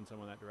certainly send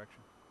someone that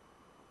direction.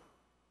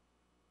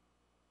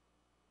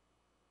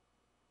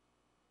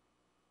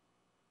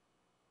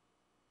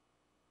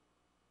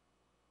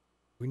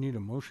 We need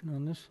a motion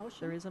on this?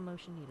 There is a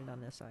motion needed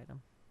on this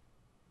item.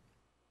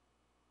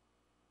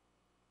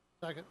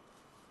 Second.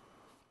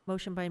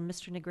 Motion by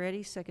Mr.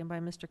 Negretti, second by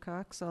Mr.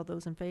 Cox. All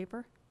those in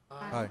favor?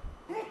 Aye.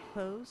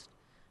 Opposed?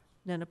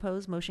 None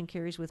opposed. Motion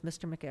carries with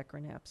Mr.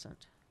 McEachran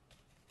absent.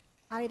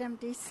 Item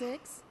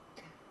D6,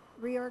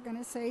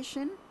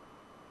 reorganization.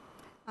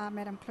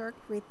 Madam Clerk,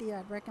 read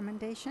the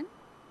recommendation.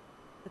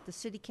 That the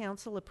City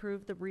Council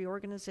approve the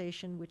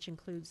reorganization, which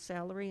includes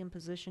salary and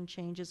position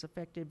changes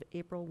effective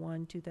April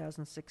 1,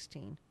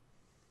 2016.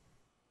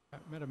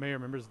 Madam Mayor,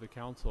 members of the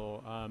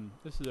council,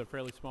 this is a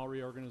fairly small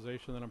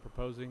reorganization that I'm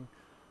proposing.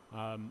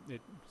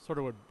 It sort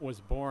of was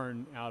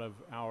born out of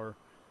our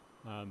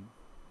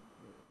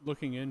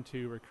looking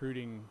into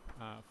recruiting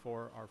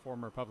for our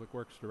former Public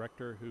Works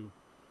Director, who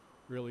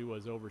really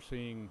was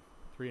overseeing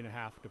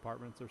 3.5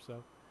 departments or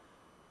so.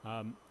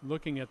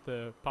 Looking at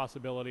the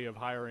possibility of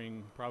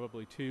hiring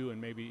probably 2 and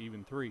maybe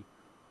even 3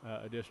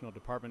 additional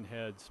department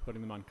heads,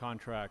 putting them on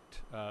contract,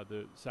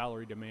 the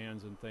salary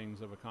demands and things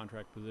of a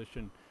contract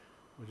position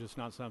was just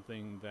not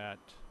something that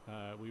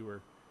we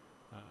were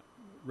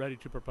ready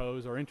to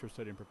propose or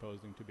interested in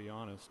proposing, to be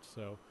honest.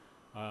 So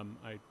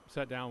I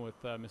sat down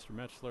with Mr.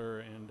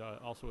 Metzler and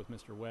also with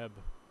Mr. Webb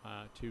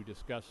to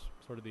discuss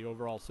sort of the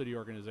overall city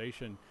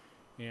organization,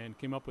 and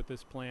came up with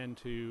this plan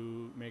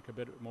to make a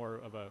bit more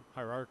of a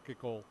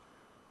hierarchical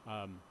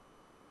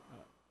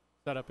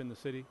setup in the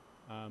city.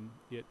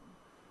 It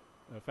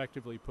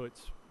effectively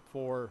puts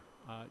 4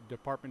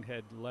 department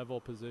head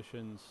level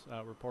positions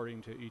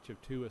reporting to each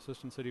of 2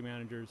 assistant city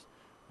managers,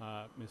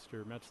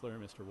 Mr. Metzler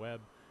and Mr.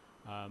 Webb,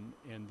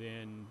 and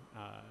then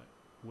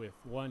with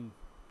 1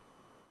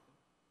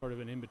 sort of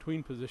an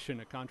in-between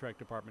position, a contract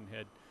department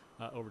head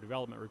over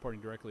development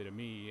reporting directly to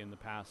me. In the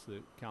past,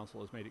 the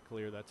council has made it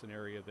clear that's an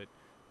area that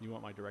you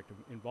want my direct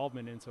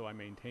involvement in, so I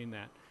maintain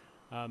that.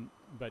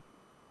 But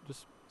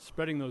just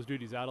spreading those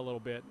duties out a little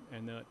bit,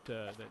 and that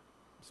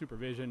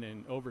supervision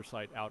and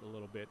oversight out a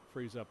little bit,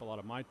 frees up a lot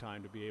of my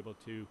time to be able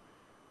to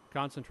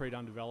concentrate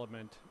on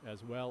development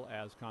as well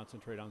as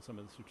concentrate on some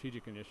of the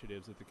strategic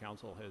initiatives that the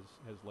council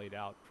has laid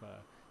out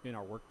in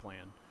our work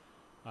plan.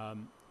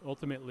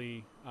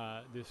 Ultimately,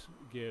 this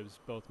gives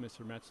both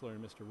Mr. Metzler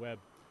and Mr. Webb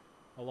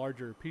a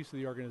larger piece of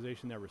the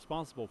organization they're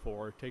responsible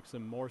for, takes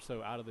them more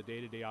so out of the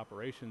day-to-day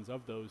operations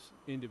of those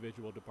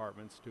individual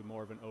departments to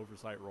more of an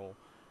oversight role.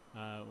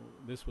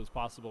 This was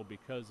possible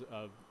because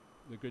of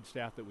the good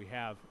staff that we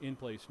have in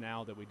place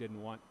now that we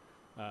didn't want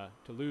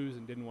to lose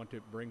and didn't want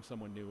to bring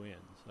someone new in.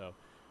 So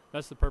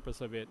that's the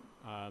purpose of it,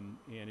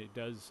 and it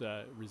does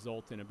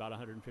result in about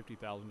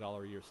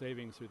 $150,000 a year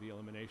savings through the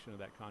elimination of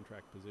that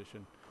contract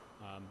position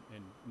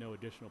and no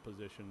additional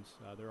positions.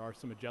 There are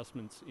some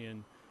adjustments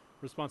in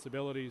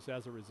responsibilities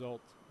as a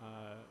result.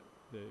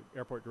 The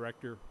airport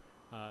director,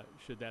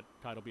 should that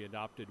title be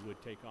adopted,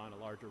 would take on a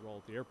larger role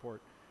at the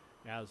airport,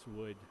 as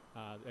would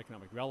the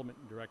economic development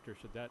director,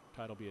 should that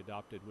title be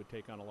adopted, would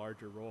take on a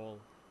larger role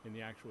in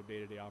the actual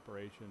day-to-day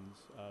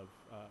operations of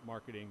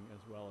marketing as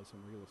well as some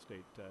real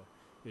estate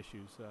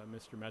issues.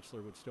 Mr.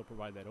 Metzler would still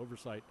provide that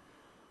oversight,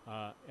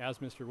 as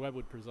Mr. Webb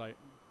would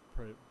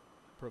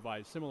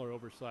provide similar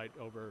oversight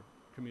over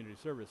community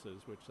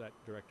services, which that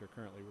director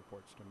currently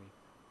reports to me.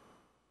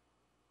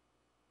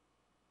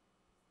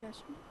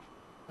 Discussion?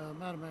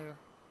 Madam Mayor,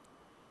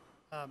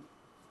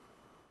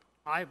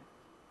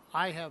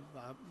 I have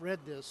read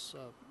this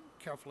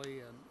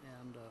carefully,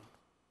 and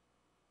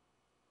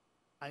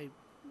I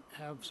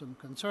have some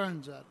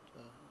concerns that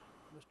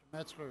Mr.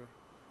 Metzler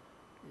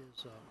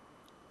is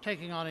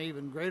taking on an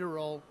even greater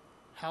role.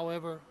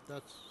 However,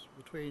 that's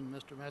between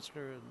Mr.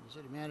 Metzler and the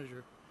city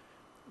manager.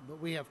 But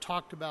we have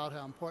talked about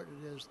how important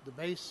it is, the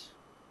base,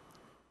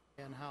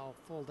 and how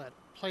full that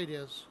plate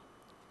is.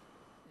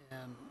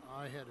 And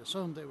I had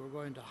assumed they were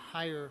going to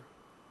hire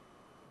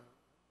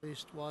at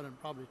least one and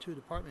probably two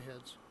department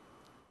heads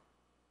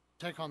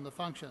to take on the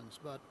functions.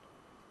 But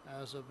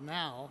as of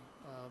now,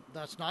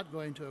 that's not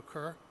going to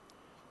occur.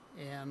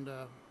 And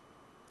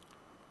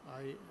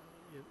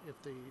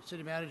if the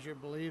city manager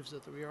believes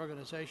that the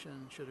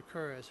reorganization should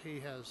occur as he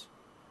has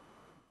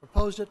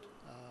proposed it,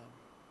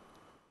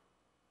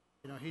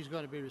 he's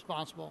going to be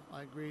responsible.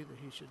 I agree that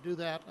he should do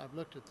that. I've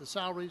looked at the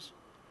salaries.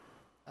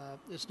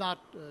 It's not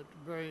a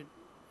very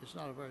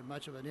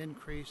much of an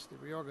increase. The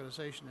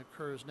reorganization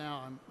occurs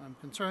now. I'm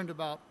concerned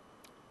about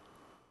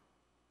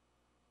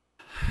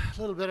a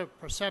little bit of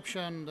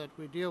perception that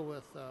we deal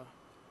with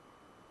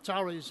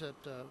salaries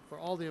for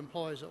all the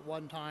employees at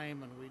one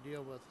time, and we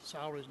deal with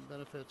salaries and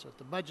benefits at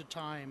the budget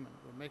time, and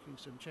we're making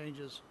some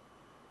changes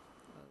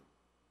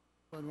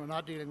when we're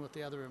not dealing with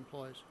the other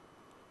employees.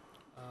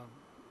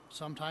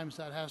 Sometimes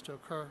that has to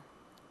occur.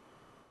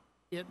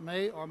 It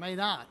may or may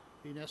not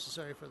be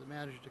necessary for the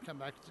manager to come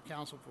back to the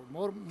council for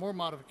more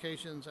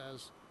modifications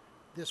as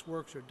this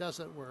works or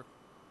doesn't work.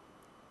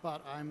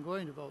 But I'm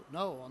going to vote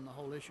no on the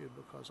whole issue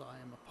because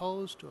I am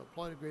opposed to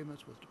employment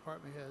agreements with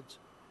department heads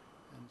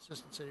and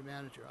assistant city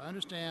manager. I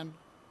understand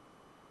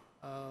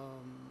the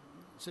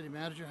city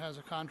manager has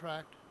a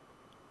contract.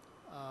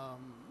 A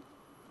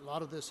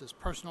lot of this is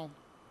personal.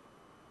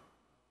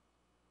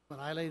 When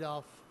I laid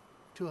off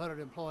 200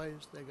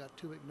 employees, they got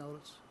 2-week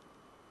notice.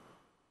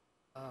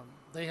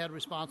 They had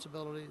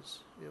responsibilities.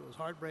 It was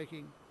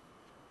heartbreaking,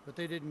 but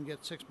they didn't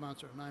get 6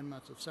 months or 9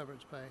 months of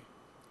severance pay.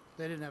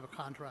 They didn't have a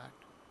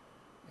contract.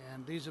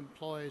 And these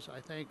employees,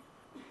 I think,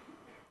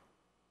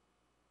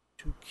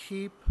 to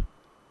keep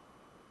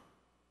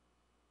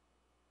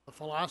the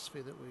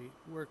philosophy that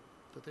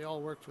they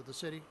all work for the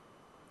city,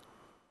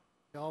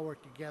 they all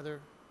work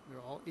together, they're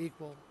all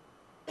equal,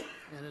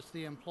 and it's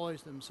the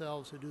employees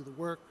themselves who do the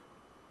work.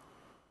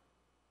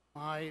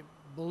 My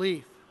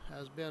belief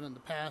has been in the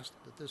past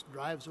that this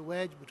drives a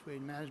wedge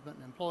between management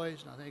and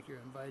employees, and I think you're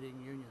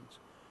inviting unions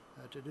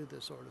to do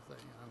this sort of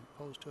thing. I'm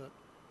opposed to it.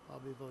 I'll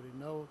be voting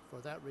no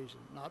for that reason,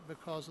 not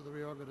because of the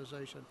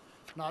reorganization,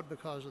 not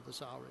because of the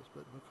salaries,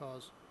 but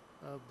because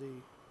of the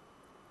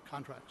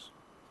contracts.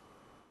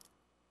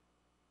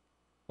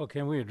 Well,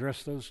 can we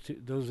address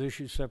those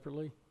issues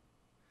separately?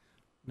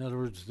 In other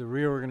words, the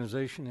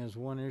reorganization is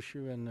one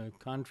issue, and the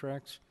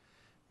contracts.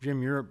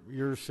 Jim,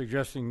 you're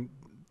suggesting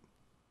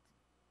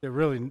there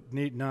really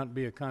need not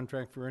be a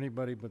contract for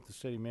anybody but the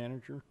city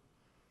manager?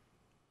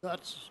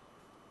 That's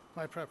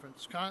my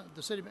preference.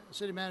 The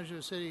city manager,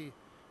 the city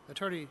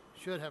attorney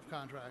should have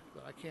contract,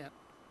 but I can't.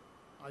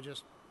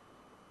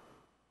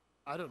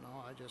 I don't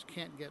know. I just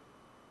can't get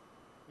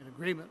an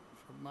agreement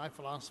from my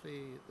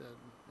philosophy and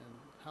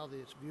how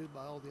it's viewed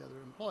by all the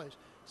other employees.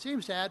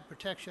 Seems to add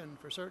protection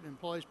for certain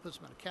employees, puts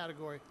them in a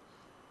category.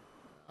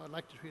 I would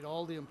like to treat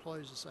all the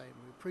employees the same.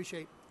 We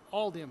appreciate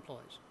all the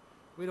employees.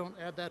 We don't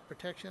add that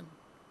protection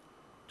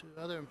to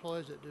other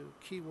employees that do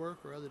key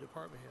work or other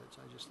department heads.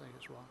 I just think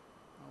it's wrong.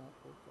 I won't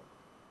vote for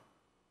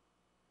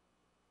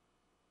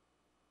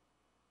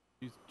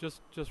it.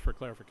 Just for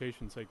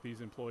clarification's sake,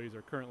 these employees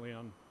are currently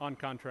on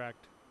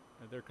contract.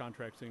 Their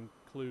contracts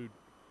include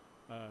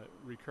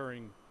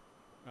recurring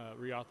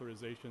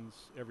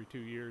reauthorizations every 2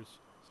 years,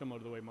 similar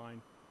to the way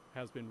mine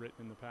has been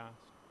written in the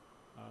past.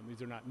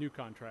 These are not new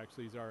contracts.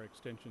 These are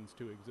extensions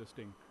to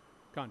existing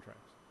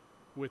contracts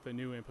with a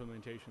new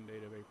implementation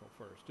date of April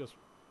 1st, just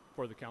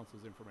for the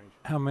council's information.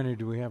 How many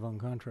do we have on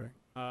contract?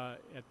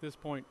 At this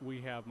point, we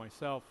have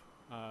myself,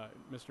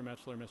 Mr.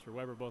 Metzler, Mr.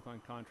 Weber, both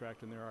on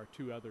contract, and there are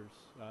 2 others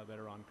that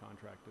are on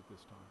contract at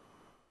this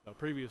time.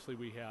 Previously,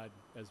 we had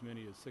as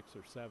many as 6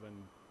 or 7.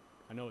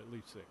 I know at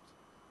least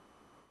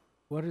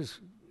 6.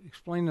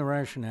 Explain the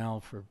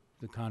rationale for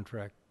the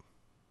contract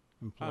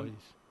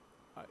employees.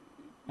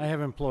 I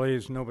have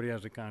employees, nobody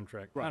has a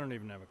contract. Right. I don't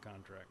even have a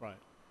contract. Right,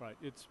 right.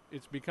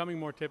 It's becoming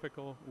more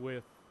typical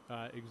with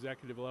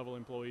executive level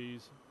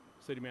employees,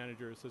 city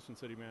manager, assistant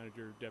city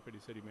manager, deputy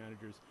city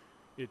managers.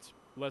 It's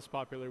less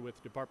popular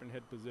with department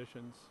head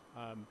positions.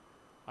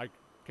 I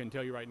can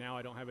tell you right now,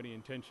 I don't have any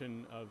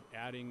intention of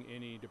adding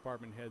any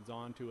department heads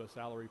on to a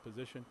salary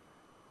position.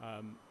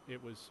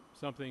 It was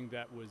something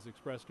that was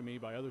expressed to me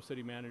by other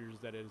city managers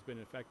that it has been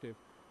effective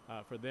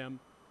for them.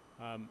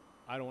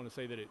 I don't want to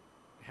say that it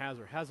has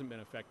or hasn't been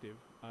effective.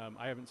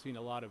 I haven't seen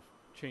a lot of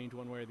change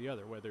one way or the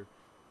other, whether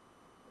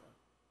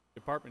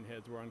department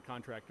heads were on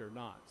contract or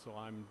not. So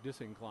I'm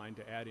disinclined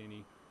to add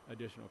any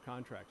additional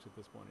contracts at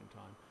this point in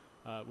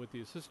time. With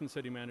the assistant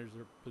city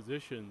manager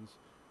positions,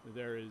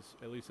 there is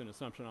at least an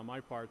assumption on my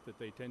part that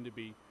they tend to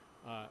be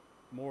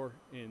more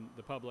in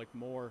the public,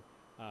 more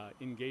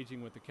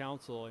engaging with the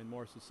council, and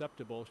more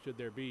susceptible, should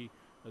there be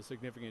a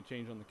significant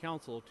change on the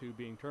council, to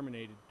being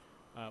terminated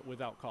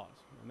without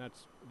cause. And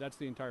that's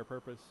the entire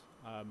purpose.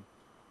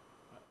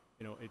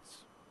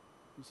 It's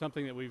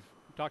something that we've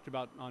talked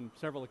about on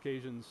several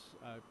occasions.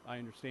 I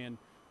understand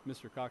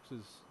Mr.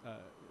 Cox's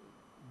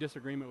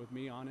disagreement with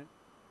me on it.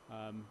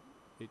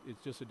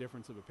 It's just a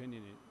difference of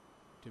opinion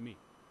to me.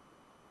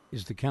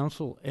 Is the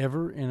council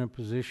ever in a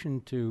position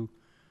to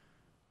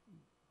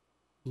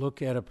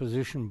look at a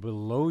position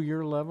below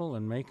your level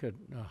and make a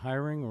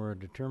hiring or a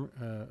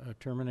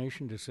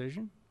termination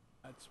decision?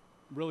 That's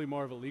really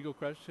more of a legal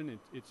question.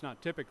 It's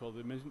not typical.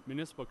 The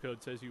municipal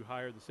code says you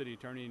hire the city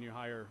attorney and you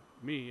hire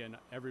me, and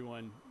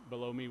everyone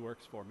below me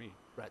works for me.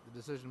 Right. The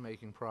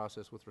decision-making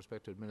process with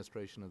respect to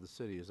administration of the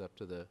city is up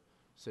to the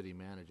city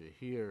manager.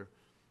 Here,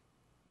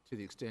 to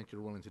the extent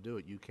you're willing to do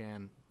it, you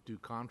can do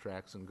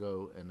contracts and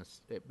go, and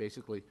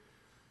basically,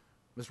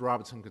 Mr.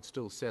 Robinson could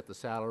still set the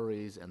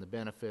salaries and the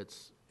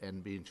benefits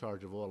and be in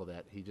charge of all of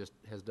that. He just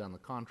has done the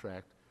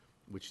contract,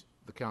 which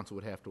the council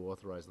would have to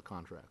authorize the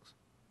contracts.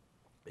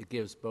 It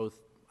gives both,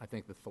 I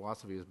think the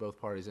philosophy is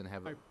both parties and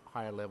have a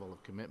higher level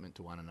of commitment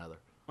to one another.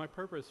 My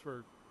purpose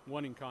for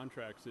wanting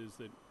contracts is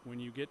that when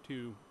you get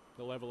to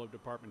the level of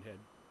department head,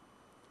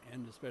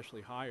 and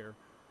especially higher,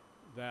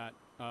 that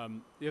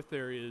if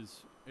there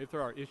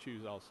are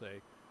issues, I'll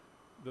say,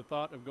 the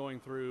thought of going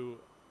through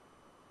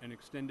an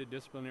extended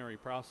disciplinary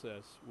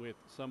process with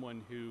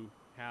someone who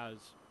has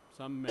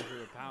some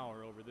measure of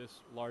power over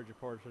this larger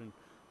portion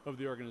of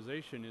the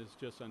organization is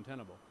just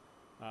untenable.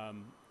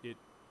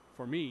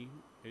 For me,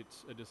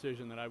 it's a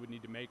decision that I would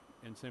need to make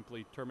and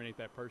simply terminate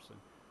that person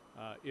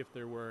if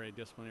there were a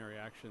disciplinary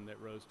action that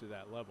rose to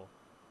that level.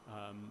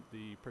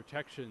 The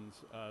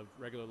protections of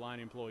regular line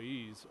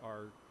employees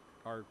are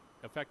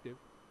effective.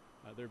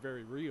 They're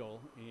very real,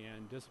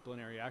 and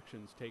disciplinary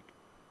actions take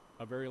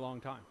a very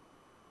long time.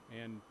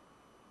 And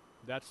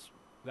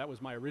that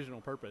was my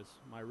original purpose,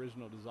 my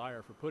original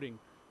desire for putting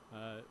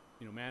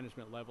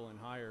management level and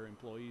higher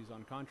employees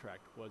on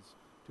contract, was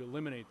to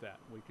eliminate that.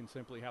 We can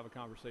simply have a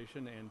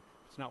conversation, and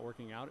if it's not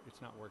working out,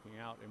 it's not working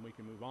out, and we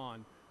can move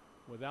on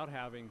without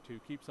having to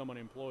keep someone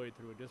employed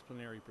through a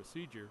disciplinary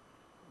procedure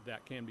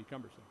that can be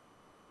cumbersome.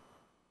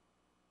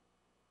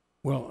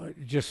 Well,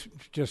 just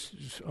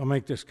I'll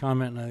make this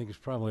comment, and I think it's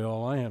probably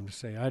all I have to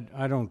say.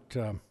 I don't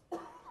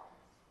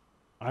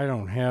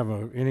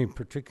have any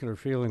particular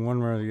feeling one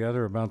way or the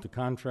other about the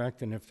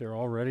contract, and if they're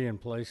already in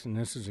place and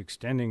this is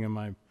extending them,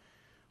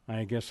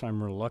 I guess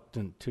I'm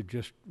reluctant to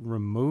just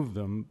remove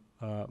them.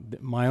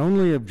 My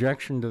only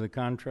objection to the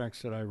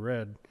contracts that I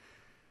read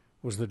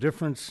was the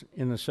difference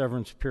in the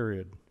severance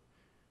period.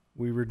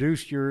 We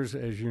reduced yours,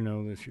 as you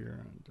know, this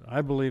year.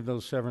 I believe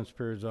those severance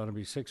periods ought to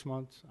be 6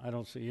 months. I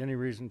don't see any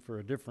reason for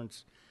a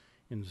difference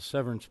in the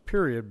severance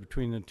period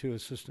between the two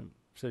assistant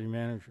city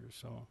managers.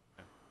 So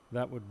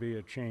that would be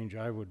a change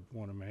I would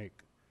want to make.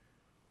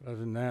 Other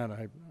than that,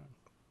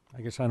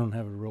 I guess I don't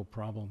have a real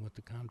problem with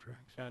the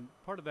contracts. And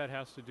part of that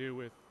has to do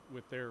with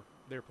their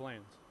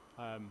plans.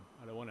 I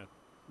don't want to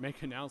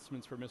make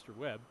announcements for Mr.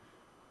 Webb,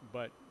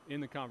 but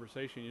in the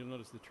conversation, you'll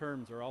notice the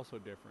terms are also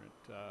different.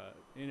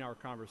 In our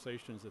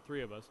conversations, the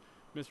three of us,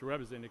 Mr.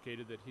 Webb has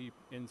indicated that he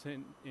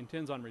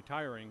intends on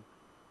retiring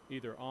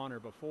either on or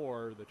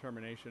before the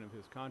termination of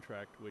his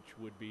contract, which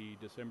would be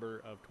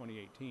December of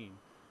 2018.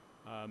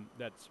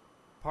 That's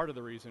part of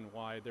the reason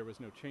why there was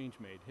no change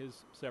made.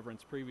 His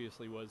severance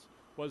previously was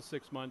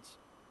 6 months,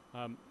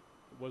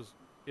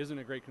 isn't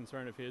a great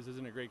concern of his,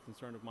 isn't a great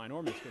concern of mine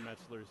or Mr.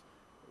 Metzler's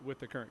with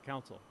the current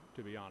council,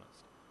 to be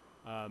honest.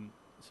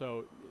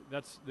 So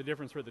that's the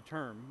difference for the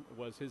term.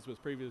 His was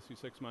previously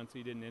 6 months.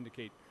 He didn't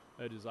indicate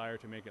a desire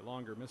to make it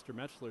longer. Mr.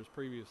 Metzler's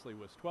previously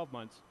was 12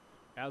 months,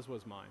 as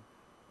was mine.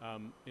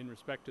 In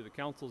respect to the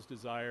council's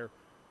desire,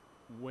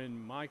 when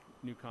my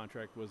new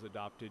contract was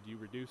adopted, you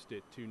reduced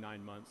it to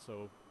 9 months.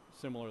 So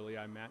similarly,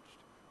 I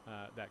matched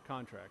that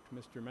contract.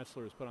 Mr.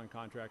 Metzler was put on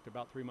contract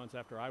about 3 months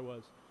after I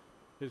was.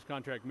 His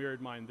contract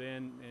mirrored mine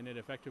then, and it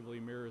effectively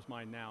mirrors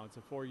mine now. It's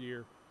a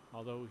 4-year,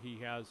 although he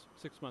has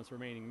 6 months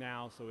remaining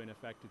now, so in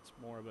effect it's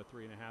more of a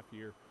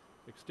 3.5-year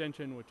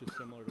extension, which is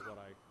similar to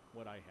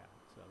what I had.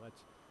 So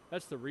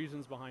that's the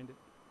reasons behind it.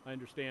 I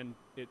understand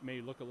it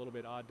may look a little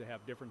bit odd to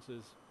have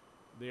differences.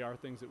 They are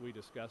things that we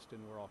discussed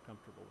and we're all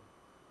comfortable with.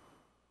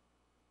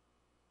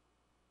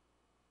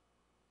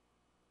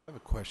 I have a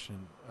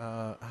question.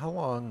 How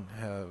long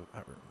have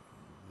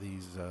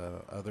these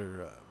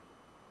other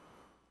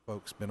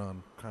folks been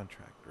on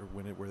contract, or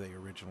when were they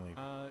originally?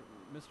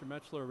 Mr.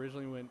 Metzler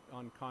originally went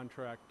on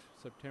contract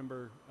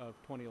September of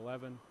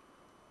 2011.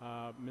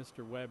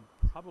 Mr. Webb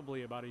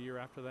probably about a year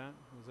after that.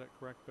 Is that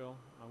correct, Bill?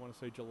 I want to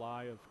say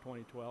July of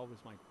 2012 is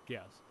my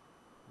guess,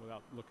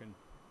 without looking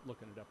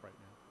it up right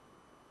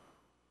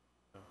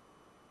now.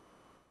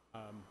 So,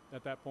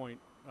 at that point,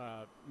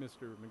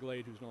 Mr.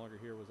 McGlade, who's no longer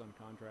here, was on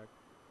contract.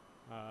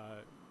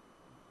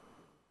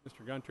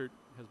 Mr. Guntert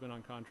has been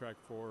on contract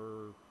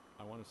for,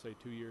 I want to say,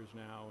 2 years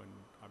now, and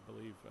I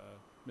believe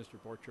Mr.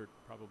 Borchert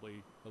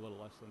probably a little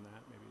less than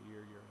that, maybe a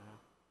year and a half.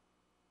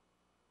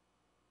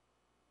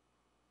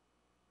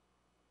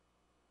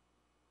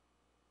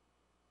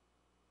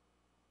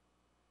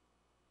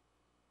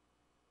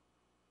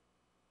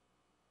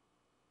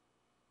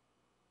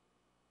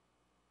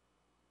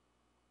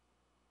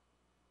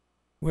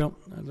 Well,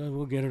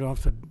 we'll get it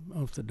off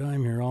the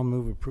dime here. I'll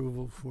move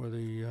approval for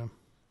the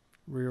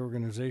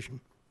reorganization.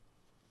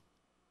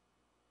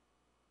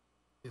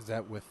 Is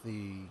that with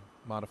the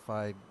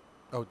modified?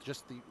 Oh,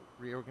 just the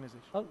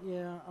reorganization. Oh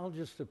yeah, I'll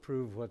just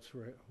approve what's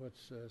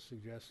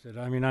suggested.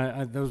 I mean,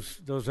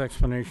 those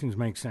explanations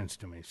make sense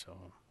to me. So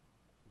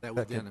That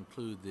would then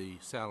include the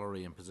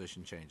salary and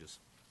position changes.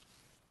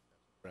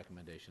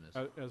 Recommendation is.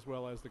 As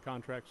well as the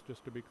contracts,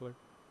 just to be clear.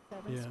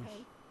 Severance Yes.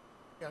 pay.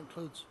 Yeah,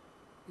 includes,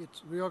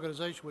 it's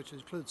reorganization, which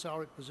includes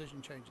salary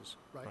position changes,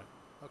 right? Right.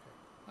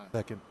 Okay.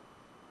 Second.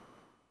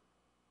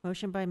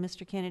 Motion by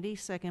Mr. Kennedy,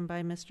 second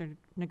by Mr.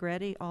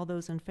 Negretti. All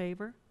those in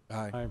favor?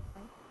 Aye.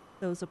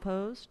 Those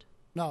opposed?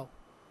 No.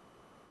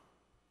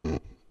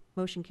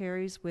 Motion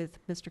carries with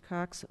Mr.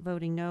 Cox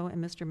voting no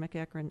and Mr.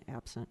 McEachran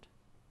absent.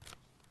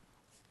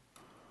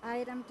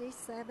 Item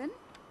D7,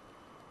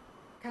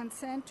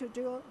 consent to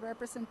dual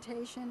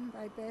representation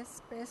by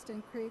Best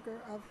and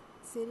Krieger of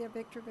City of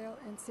Victorville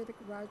and Civic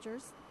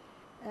Rogers,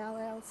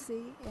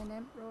 LLC, and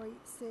Emroy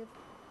Civ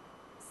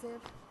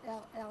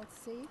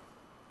LLC.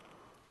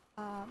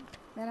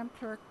 Madam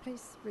Clerk,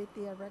 please read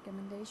the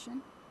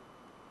recommendation.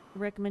 The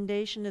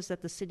recommendation is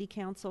that the City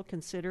Council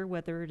consider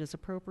whether it is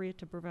appropriate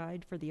to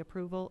provide for the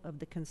approval of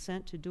the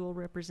consent to dual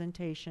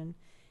representation,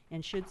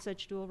 and should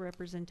such dual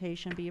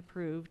representation be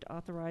approved,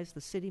 authorize the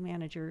City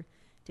Manager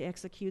to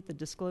execute the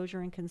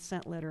disclosure and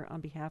consent letter on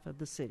behalf of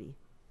the City.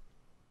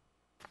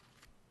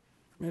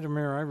 Madam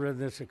Mayor, I read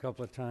this a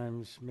couple of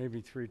times,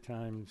 maybe 3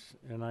 times,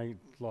 and I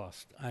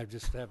lost. I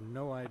just have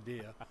no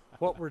idea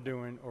what we're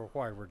doing or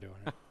why we're doing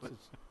it.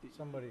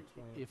 Somebody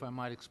explain it. If I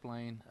might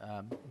explain,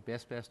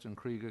 Best and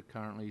Krieger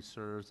currently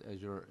serves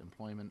as your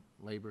employment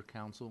labor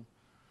counsel.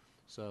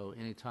 So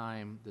any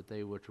time that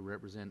they were to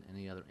represent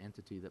any other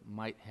entity that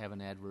might have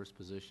an adverse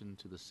position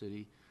to the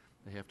city,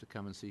 they have to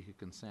come and seek a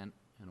consent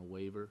and a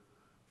waiver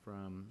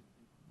from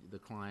the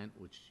client,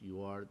 which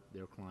you are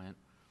their client.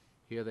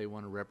 Here they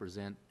want to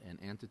represent an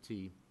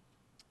entity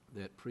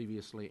that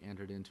previously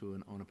entered into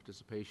an owner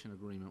participation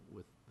agreement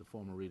with the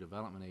former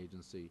redevelopment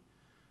agency.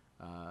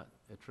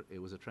 It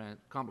was a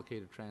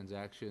complicated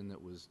transaction that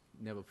was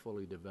never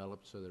fully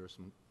developed, so there are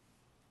some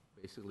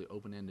basically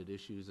open-ended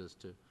issues as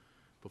to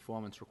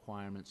performance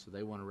requirements, so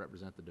they want to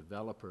represent the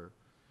developer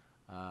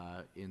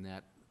in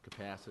that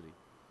capacity.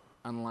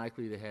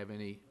 Unlikely to have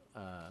any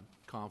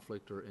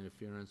conflict or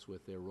interference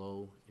with their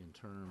role in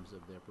terms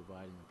of their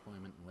providing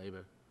employment and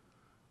labor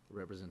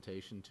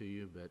representation to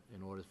you, but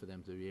in order for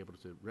them to be able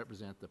to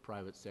represent the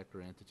private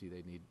sector entity,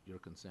 they need your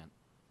consent.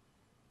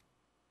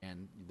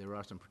 And there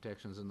are some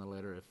protections in the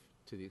letter. If,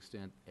 to the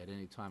extent at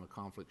any time a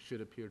conflict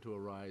should appear to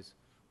arise,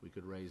 we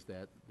could raise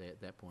that.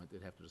 At that point,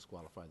 they'd have to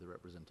disqualify the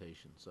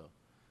representation. So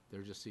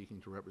they're just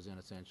seeking to represent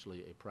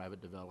essentially a private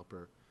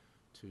developer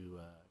to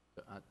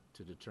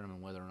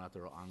determine whether or not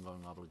there are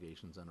ongoing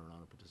obligations under an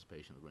owner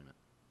participation agreement.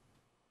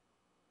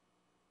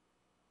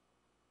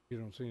 You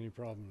don't see any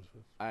problems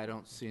with? I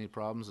don't see any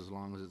problems as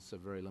long as it's a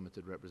very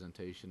limited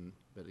representation.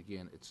 But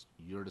again, it's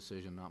your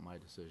decision, not my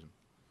decision.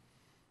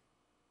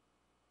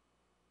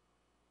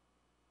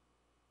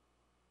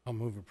 I'll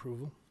move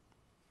approval.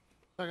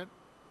 Second.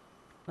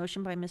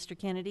 Motion by Mr.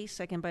 Kennedy,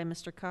 second by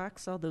Mr.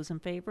 Cox. All those in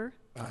favor?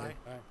 Aye.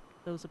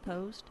 Those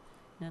opposed?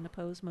 None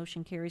opposed.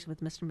 Motion carries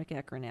with Mr.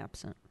 McEachran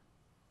absent.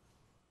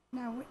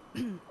 Now,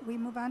 we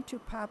move on to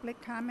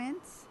public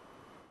comments,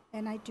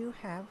 and I do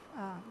have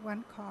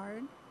one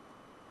card.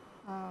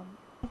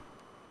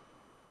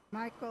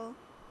 Michael,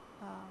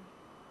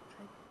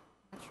 I'm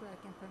not sure I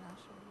can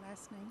pronounce your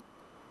last name.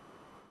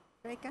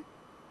 Reka?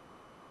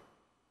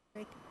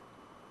 Reka.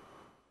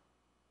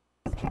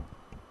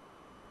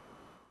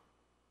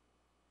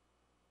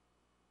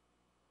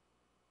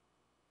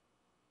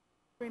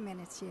 3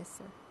 minutes, yes,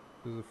 sir.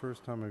 This is the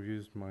first time I've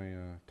used my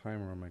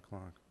timer on my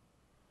clock.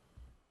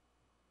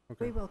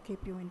 Okay. We will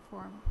keep you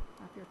informed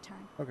of your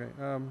time. Okay.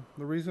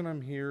 The reason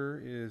I'm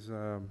here is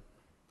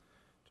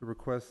to To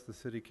request the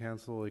city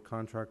cancel a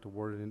contract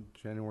awarded in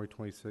January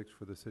 26th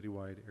for the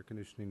citywide air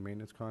conditioning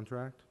maintenance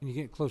contract. Can you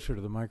get closer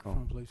to the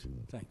microphone, please?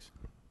 Thanks.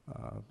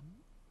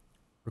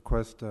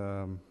 Request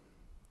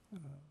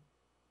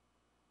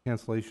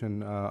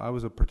cancellation. I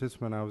was a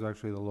participant. I was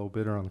actually the low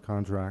bidder on the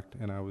contract,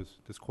 and I was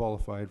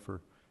disqualified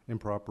for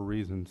improper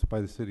reasons by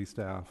the city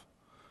staff.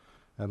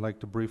 I'd like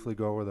to briefly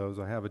go over those.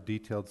 I have a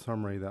detailed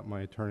summary that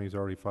my attorney's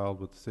already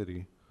filed with the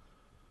city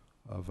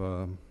of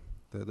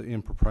the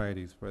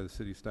improprieties by the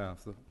city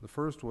staff. The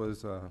first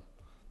was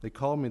they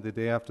called me the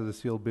day after the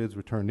sealed bids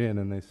were turned in,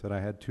 and they said I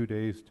had 2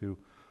 days to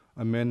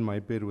amend my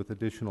bid with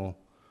additional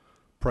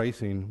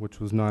pricing, which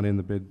was not in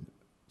the bid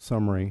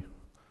summary.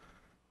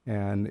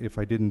 And if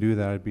I didn't do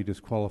that, I'd be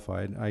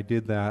disqualified. I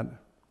did that,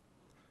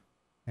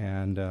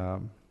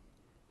 and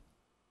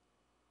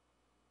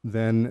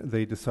then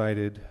they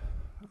decided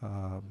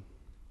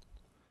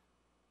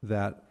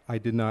that I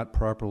did not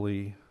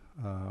properly.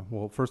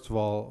 Well, first of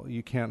all,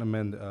 you can't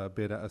amend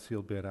a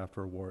sealed bid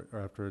after award or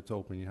after it's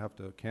open. You have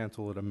to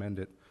cancel it, amend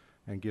it,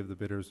 and give the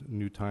bidders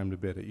new time to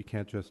bid it. You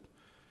can't just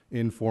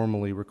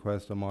informally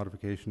request a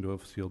modification to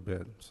a sealed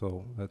bid.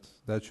 So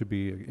that should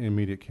be an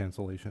immediate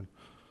cancellation.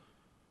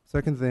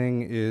 Second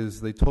thing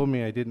is they told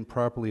me I didn't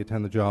properly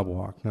attend the job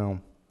walk.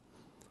 Now,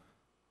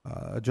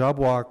 a job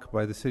walk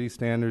by the city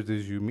standards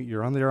is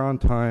you're on there on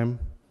time,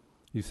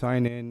 you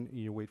sign in,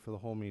 you wait for the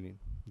whole meeting.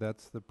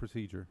 That's the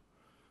procedure.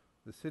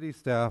 The city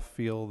staff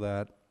feel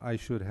that I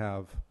should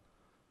have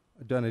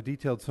done a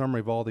detailed summary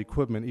of all the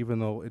equipment, even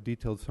though a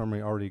detailed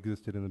summary already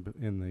existed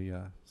in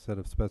the set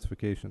of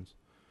specifications.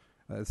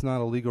 It's not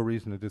a legal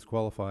reason to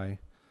disqualify.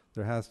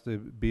 There has to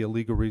be a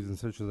legal reason,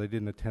 such as I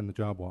didn't attend the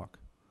job walk.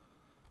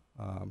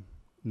 And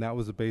that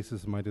was the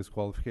basis of my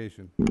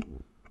disqualification.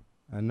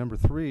 And number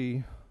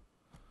three,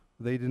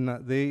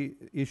 they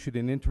issued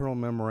an internal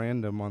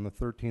memorandum on the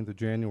 13th of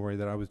January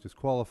that I was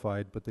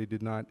disqualified, but they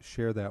did not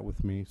share that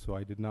with me, so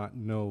I did not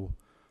know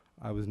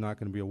I was not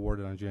going to be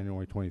awarded on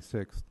January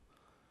 26th.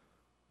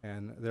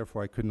 And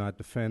therefore I could not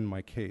defend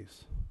my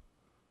case.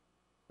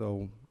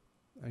 So,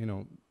 you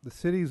know, the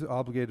city's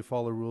obligated to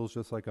follow rules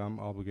just like I'm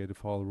obligated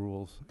to follow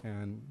rules,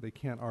 and they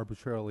can't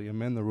arbitrarily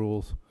amend the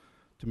rules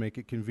to make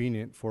it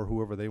convenient for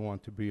whoever they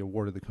want to be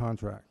awarded the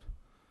contract.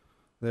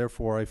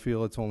 Therefore, I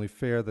feel it's only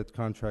fair that the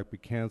contract be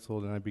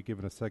canceled and I be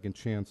given a second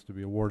chance to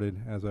be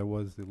awarded, as I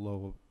was the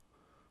low,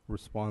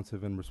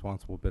 responsive, and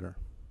responsible bidder.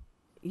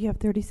 You have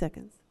 30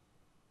 seconds.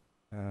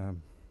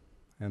 And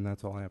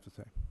that's all I have to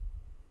say.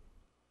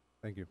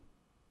 Thank you.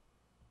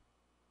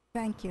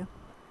 Thank you.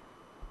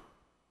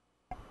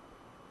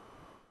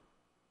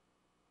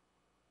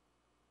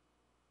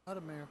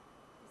 Madam Mayor,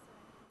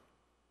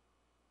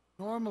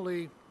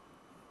 normally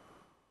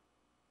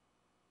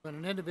when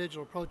an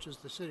individual approaches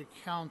the city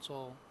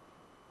council,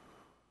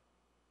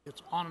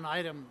 it's on an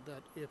item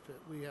that if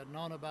we had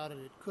known about it,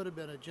 it could have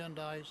been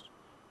agendized.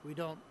 We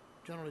don't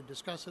generally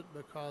discuss it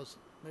because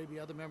maybe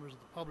other members of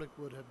the public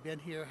would have been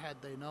here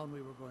had they known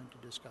we were going to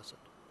discuss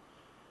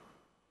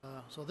it.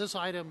 So this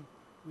item,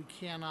 we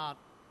cannot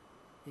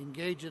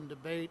engage in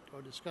debate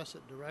or discuss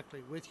it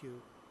directly with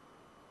you.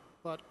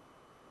 But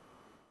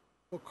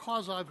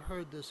because I've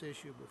heard this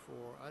issue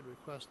before, I'd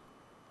request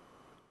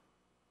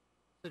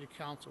City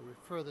Council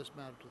refer this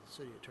matter to the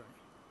City Attorney.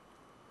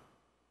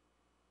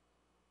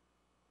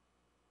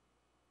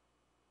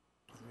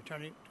 The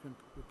Attorney can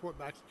report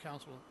back to the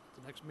Council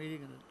at the next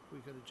meeting, and we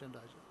can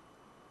agendize it.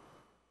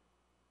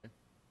 Okay.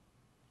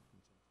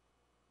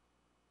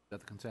 Is that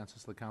the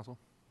consensus of the Council?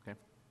 Okay.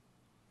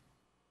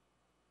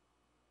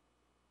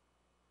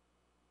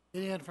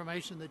 Any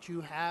information that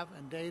you have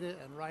and data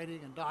and writing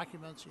and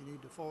documents, you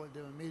need to forward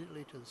them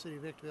immediately to the City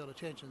of Victorville.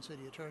 Attention,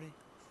 City Attorney.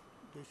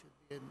 They should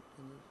be in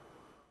the,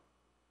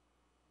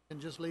 and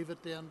just leave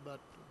it then,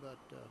 but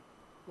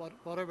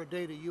whatever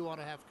data you want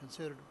to have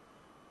considered,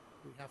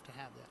 we have to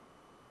have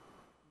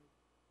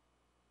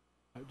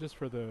that. Just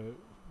for the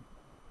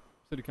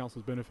City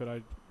Council's benefit,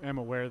 I am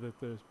aware that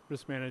the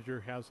risk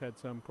manager has had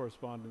some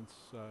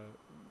correspondence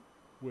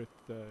with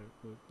the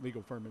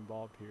legal firm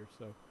involved here,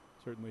 so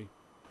certainly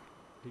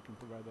he can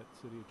provide that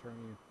to City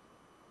Attorney and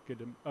get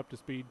him up to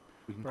speed.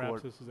 We can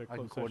Perhaps this is a I can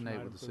closed session coordinate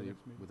item with the for city,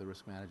 next meeting. with the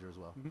risk manager as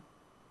well. Mm-hmm.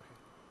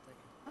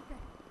 Okay,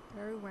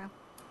 very well.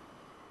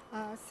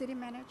 City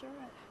Manager,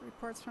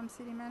 reports from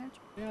City Manager.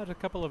 Yeah, there's a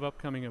couple of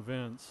upcoming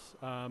events.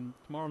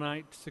 Tomorrow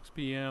night, 6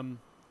 p.m.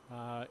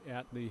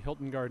 At the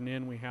Hilton Garden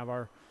Inn, we have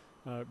our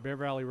Bear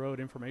Valley Road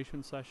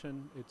information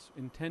session. It's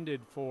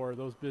intended for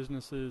those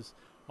businesses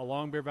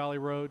along Bear Valley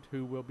Road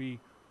who will be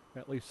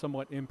at least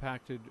somewhat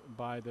impacted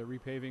by the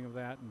repaving of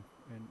that and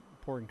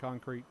pouring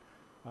concrete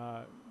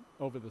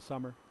over the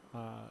summer,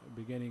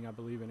 beginning, I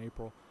believe, in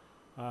April.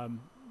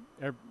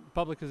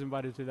 Public is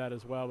invited to that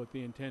as well, but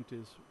the intent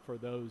is for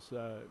those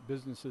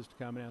businesses to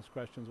come and ask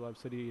questions. We'll have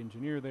city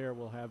engineer there.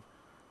 We'll have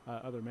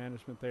other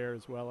management there,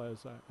 as well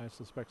as I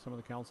suspect some of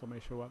the council may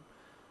show up.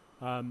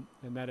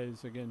 And that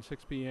is, again,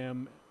 6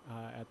 p.m.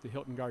 At the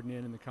Hilton Garden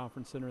Inn in the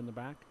conference center in the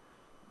back.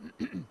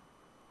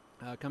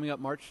 Coming up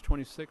March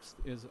 26th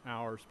is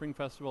our Spring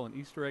Festival and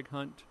Easter egg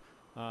hunt.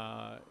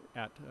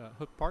 at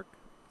Hook Park.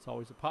 It's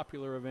always a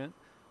popular event.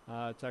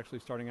 It's actually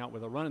starting out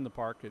with a run in the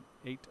park at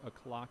 8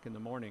 o'clock in the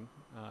morning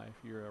if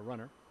you're a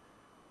runner.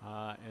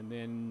 And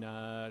then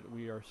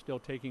we are still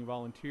taking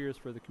volunteers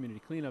for the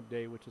Community Cleanup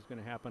Day, which is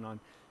going to happen on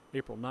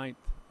April 9th.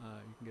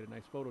 You can get a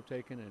nice photo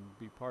taken and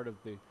be part of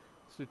the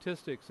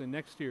statistics in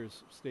next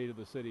year's State of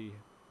the City.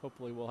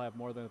 Hopefully we'll have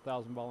more than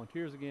 1,000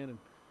 volunteers again and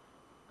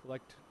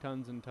collect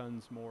tons and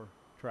tons more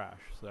trash.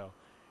 So,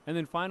 and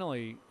then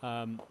finally,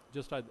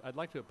 I'd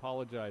like to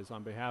apologize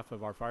on behalf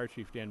of our Fire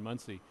Chief, Dan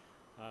Muncy.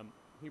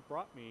 He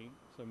brought me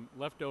some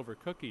leftover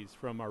cookies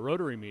from our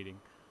Rotary meeting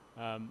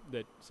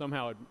that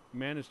somehow had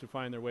managed to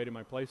find their way to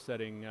my place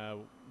setting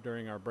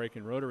during our break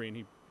in Rotary, and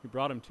he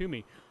brought them to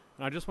me.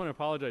 And I just want to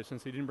apologize,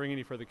 since he didn't bring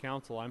any for the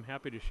council. I'm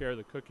happy to share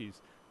the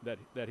cookies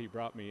that he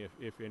brought me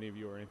if any of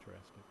you are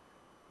interested.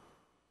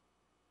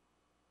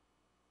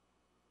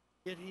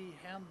 Did he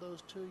hand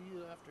those to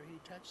you after he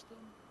touched them?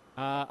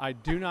 I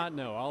do not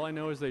know. All I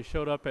know is they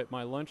showed up at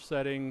my lunch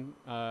setting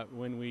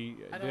when we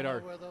did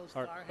our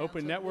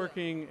open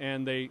networking,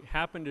 and they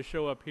happened to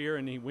show up here,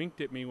 and he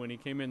winked at me when he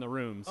came in the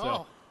room.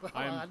 So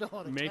I don't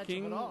want to touch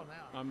him at all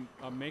now.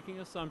 I'm making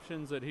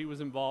assumptions that he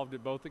was involved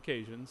at both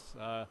occasions.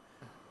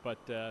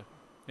 But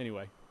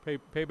anyway,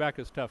 payback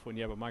is tough when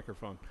you have a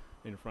microphone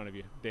in front of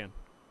you. Dan.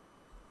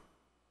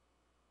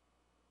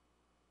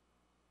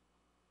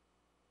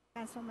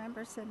 Council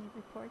members, any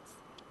reports?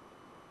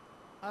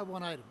 I have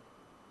one item.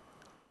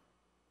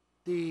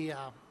 The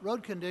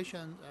road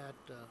condition at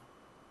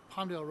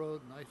Palmdale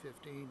Road and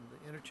I-15,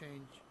 the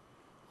interchange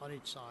on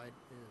each side,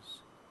 is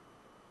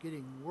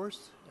getting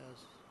worse as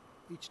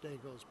each day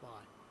goes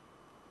by.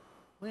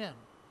 When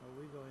are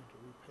we going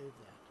to repave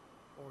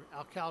that?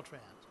 Or Caltrans,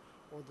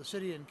 or the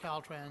city and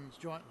Caltrans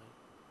jointly?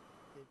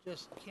 It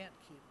just can't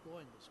keep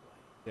going this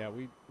way.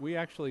 Yeah, we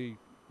actually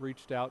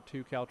reached out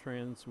to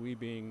Caltrans, we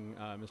being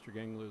Mr.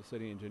 Gangler, the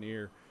city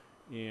engineer,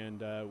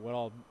 and what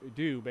I'll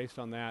do based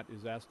on that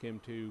is ask him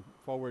to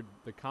forward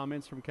the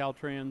comments from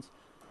Caltrans.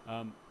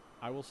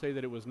 I will say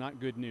that it was not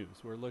good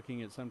news. We're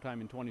looking at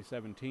sometime in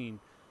 2017.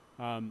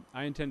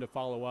 I intend to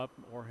follow up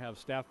or have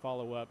staff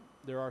follow up.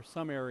 There are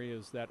some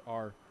areas that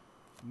are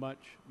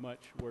much,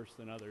 much worse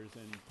than others,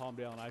 and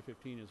Palmdale and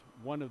I-15 is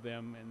one of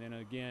them, and then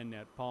again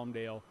at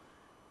Palmdale,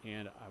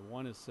 and I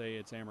want to say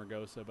it's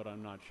Amargosa, but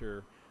I'm not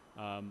sure,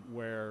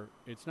 where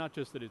it's not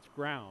just that it's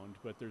ground,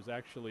 but there's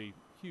actually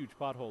huge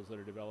potholes that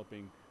are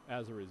developing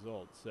as a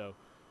result. So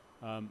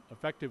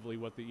effectively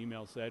what the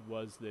email said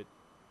was that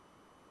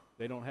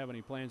they don't have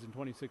any plans in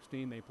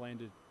 2016. They plan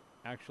to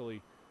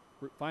actually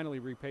finally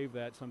repave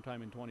that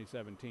sometime in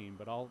 2017.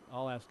 But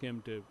I'll ask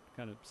him to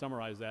kind of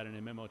summarize that in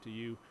a memo to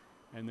you,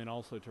 and then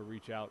also to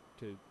reach out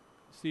to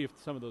see if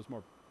some of those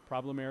more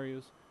problem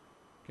areas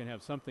can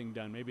have something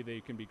done. Maybe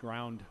they can be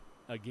ground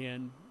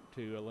again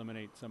to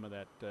eliminate some of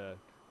that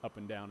up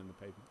and down in the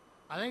pavement.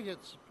 I think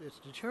it's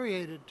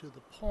deteriorated to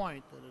the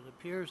point that it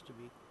appears to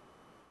be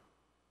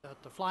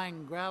that the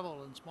flying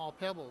gravel and small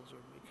pebbles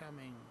are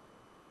becoming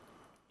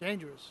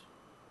dangerous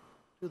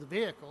to the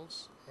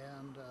vehicles,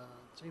 and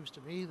it seems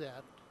to me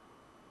that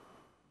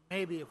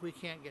maybe if we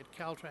can't get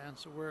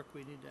Caltrans to work,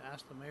 we need to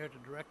ask the mayor to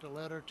direct a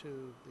letter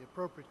to the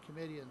appropriate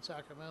committee in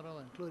Sacramento,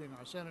 including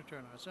our senator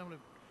and our assembly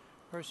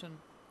person.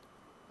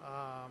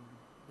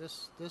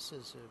 This is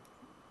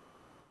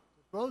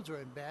the roads are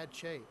in bad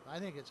shape. I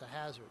think it's a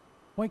hazard.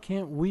 Why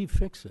can't we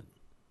fix it?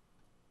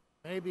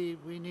 Maybe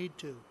we need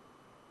to.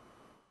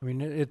 I mean,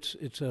 it's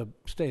a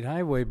state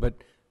highway, but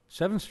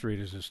 7th Street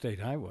is a state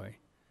highway.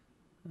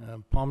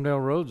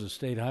 Palmdale Road's a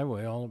state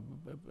highway.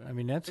 I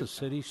mean, that's a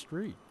city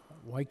street.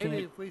 Why can't?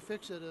 Maybe if we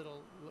fix it,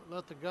 it'll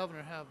let the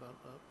governor have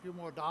a few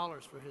more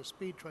dollars for his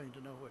speed train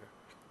to nowhere.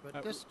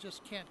 But this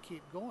just can't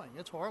keep going.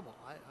 It's horrible.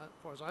 As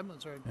far as I'm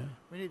concerned,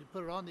 we need to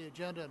put it on the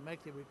agenda and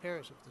make the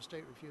repairs if the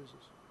state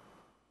refuses.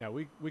 Yeah,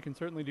 we can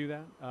certainly do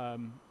that.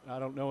 I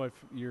don't know if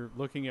you're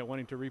looking at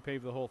wanting to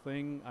repave the whole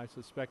thing. I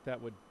suspect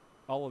that would,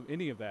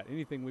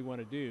 anything we want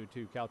to do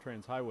to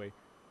Caltrans Highway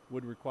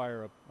would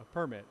require a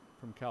permit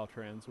from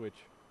Caltrans, which,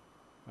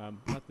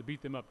 not to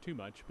beat them up too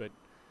much, but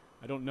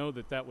I don't know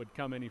that would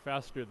come any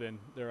faster than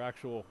their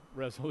actual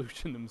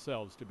resolution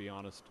themselves, to be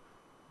honest,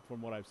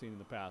 from what I've seen in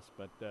the past.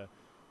 But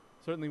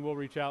certainly we'll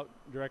reach out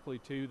directly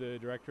to the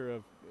director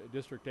of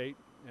District 8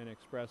 and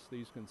express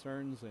these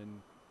concerns and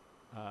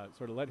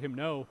sort of let him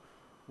know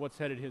what's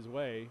headed his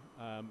way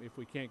if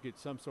we can't get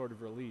some sort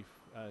of relief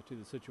to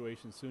the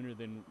situation sooner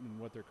than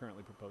what they're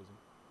currently proposing.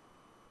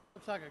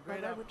 Looks like a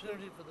great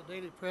opportunity for the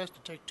Daily Press to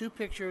take two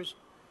pictures,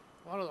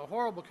 one of the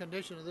horrible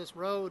condition of this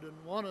road, and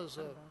one is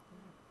a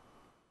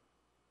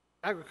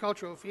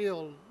agricultural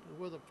field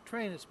where the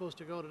train is supposed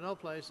to go to no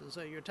place, and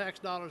say your tax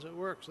dollars at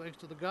work thanks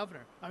to the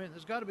governor. I mean,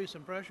 there's got to be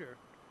some pressure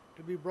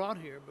to be brought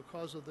here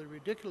because of the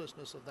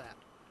ridiculousness of that.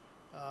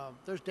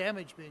 There's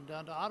damage being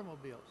done to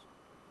automobiles.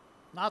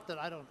 Not that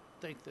I don't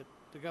think that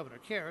the governor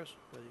cares,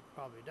 but he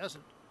probably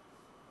doesn't.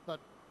 But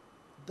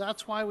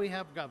that's why we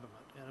have government.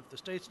 And if the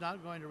state's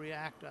not going to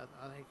react,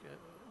 I think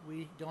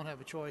we don't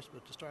have a choice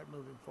but to start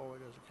moving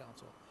forward as a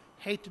council.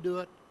 Hate to do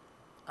it.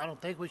 I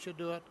don't think we should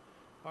do it.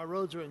 our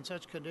roads are in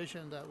such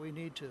condition that we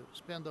need to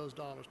spend those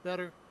dollars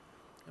better.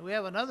 And we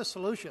have another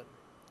solution.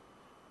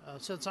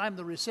 Since I'm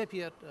the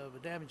recipient of a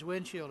damaged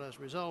windshield as a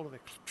result of a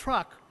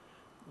truck,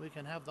 we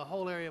can have the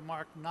whole area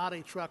marked not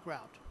a truck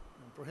route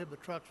and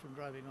prohibit trucks from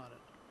driving on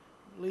it.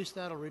 At least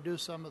that'll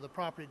reduce some of the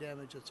property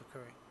damage that's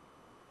occurring.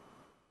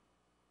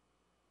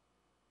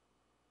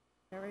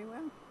 Very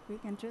well. We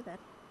can do that.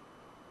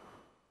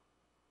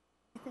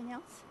 Anything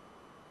else?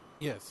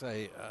 Yes,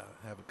 I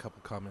have a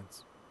couple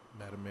comments,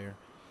 Madam Mayor.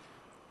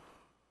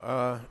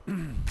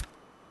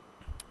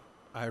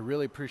 I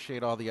really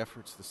appreciate all the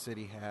efforts the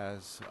city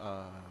has.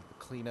 The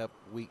cleanup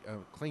week,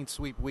 clean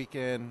sweep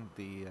weekend,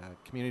 the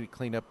community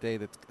cleanup day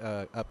that's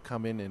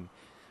upcoming, and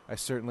I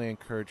certainly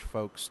encourage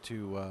folks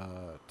to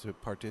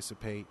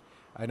participate.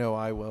 I know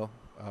I will.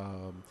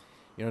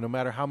 No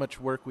matter how much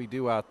work we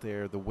do out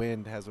there, the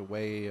wind has a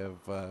way of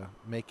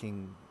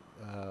making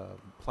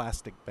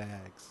plastic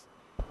bags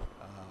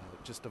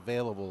just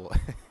available.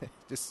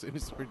 Just as soon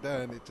as we're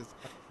done,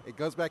 it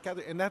goes back out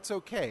there, and that's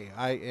okay.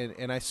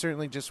 I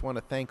certainly just want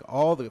to thank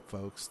all the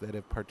folks that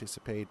have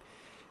participated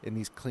in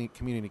these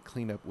community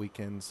cleanup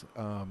weekends,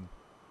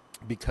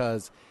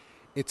 because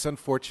it's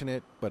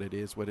unfortunate, but it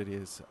is what it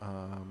is.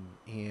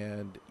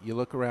 And you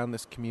look around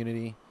this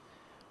community.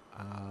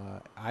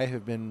 I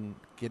have been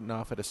getting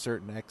off at a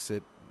certain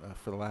exit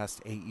for the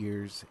last 8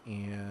 years,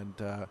 and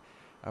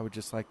I would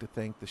just like to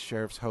thank the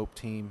Sheriff's Hope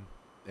team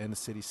and the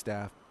city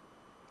staff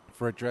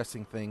for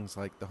addressing things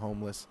like the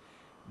homeless,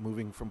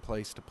 moving from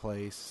place to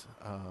place.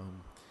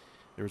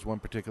 There was one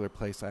particular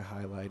place I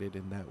highlighted,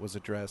 and that was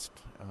addressed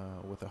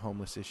with a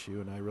homeless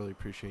issue, and I really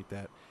appreciate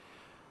that.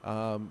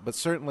 But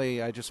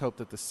certainly, I just hope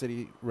that the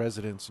city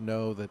residents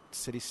know that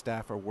city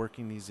staff are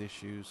working these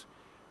issues.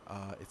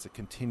 It's a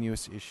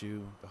continuous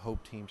issue. The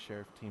Hope team,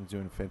 Sheriff team, is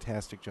doing a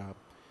fantastic job.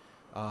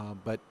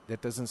 But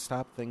that doesn't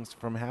stop things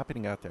from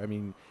happening out there. I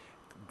mean,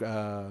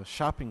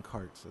 shopping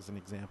carts, as an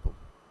example.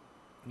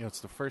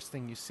 It's the first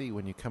thing you see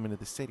when you come into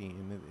the city,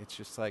 and it's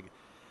just like,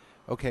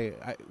 okay,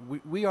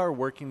 we are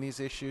working these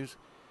issues,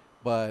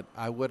 but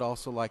I would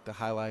also like to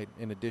highlight,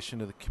 in addition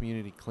to the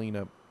community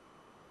cleanup,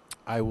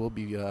 I will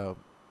be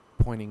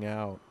pointing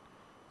out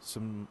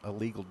some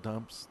illegal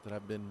dumps that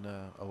I've been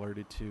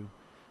alerted to.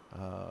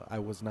 I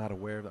was not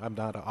aware. I'm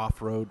not an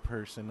off-road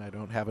person. I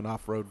don't have an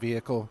off-road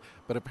vehicle,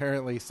 but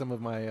apparently some of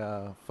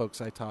my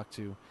folks I talked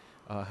to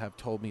have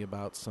told me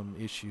about some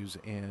issues,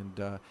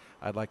 and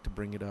I'd like to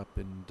bring it up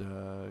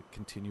and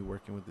continue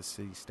working with the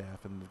city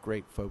staff and the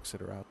great folks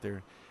that are out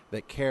there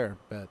that care.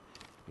 But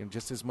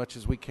just as much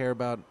as we care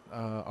about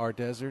our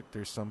desert,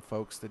 there's some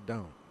folks that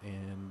don't,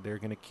 and they're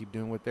going to keep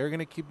doing what they're going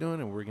to keep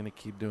doing, and we're going to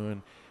keep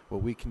doing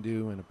what we can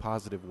do in a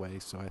positive way.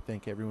 So I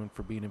thank everyone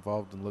for being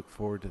involved and look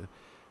forward to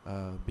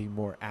being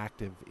more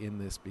active in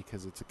this,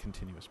 because it's a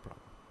continuous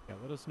problem. Yeah,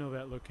 let us know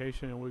that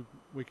location, and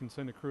we can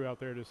send a crew out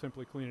there to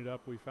simply clean it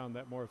up. We found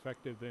that more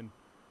effective than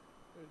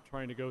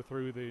trying to go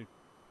through the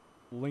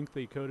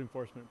lengthy code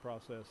enforcement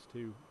process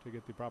to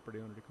get the property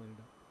owner to clean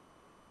it up.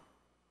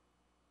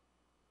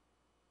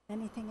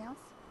 Anything else?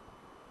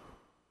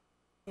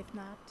 If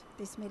not,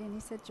 this meeting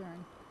is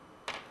adjourned.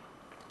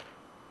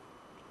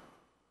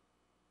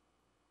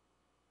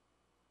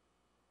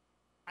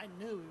 I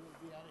knew we would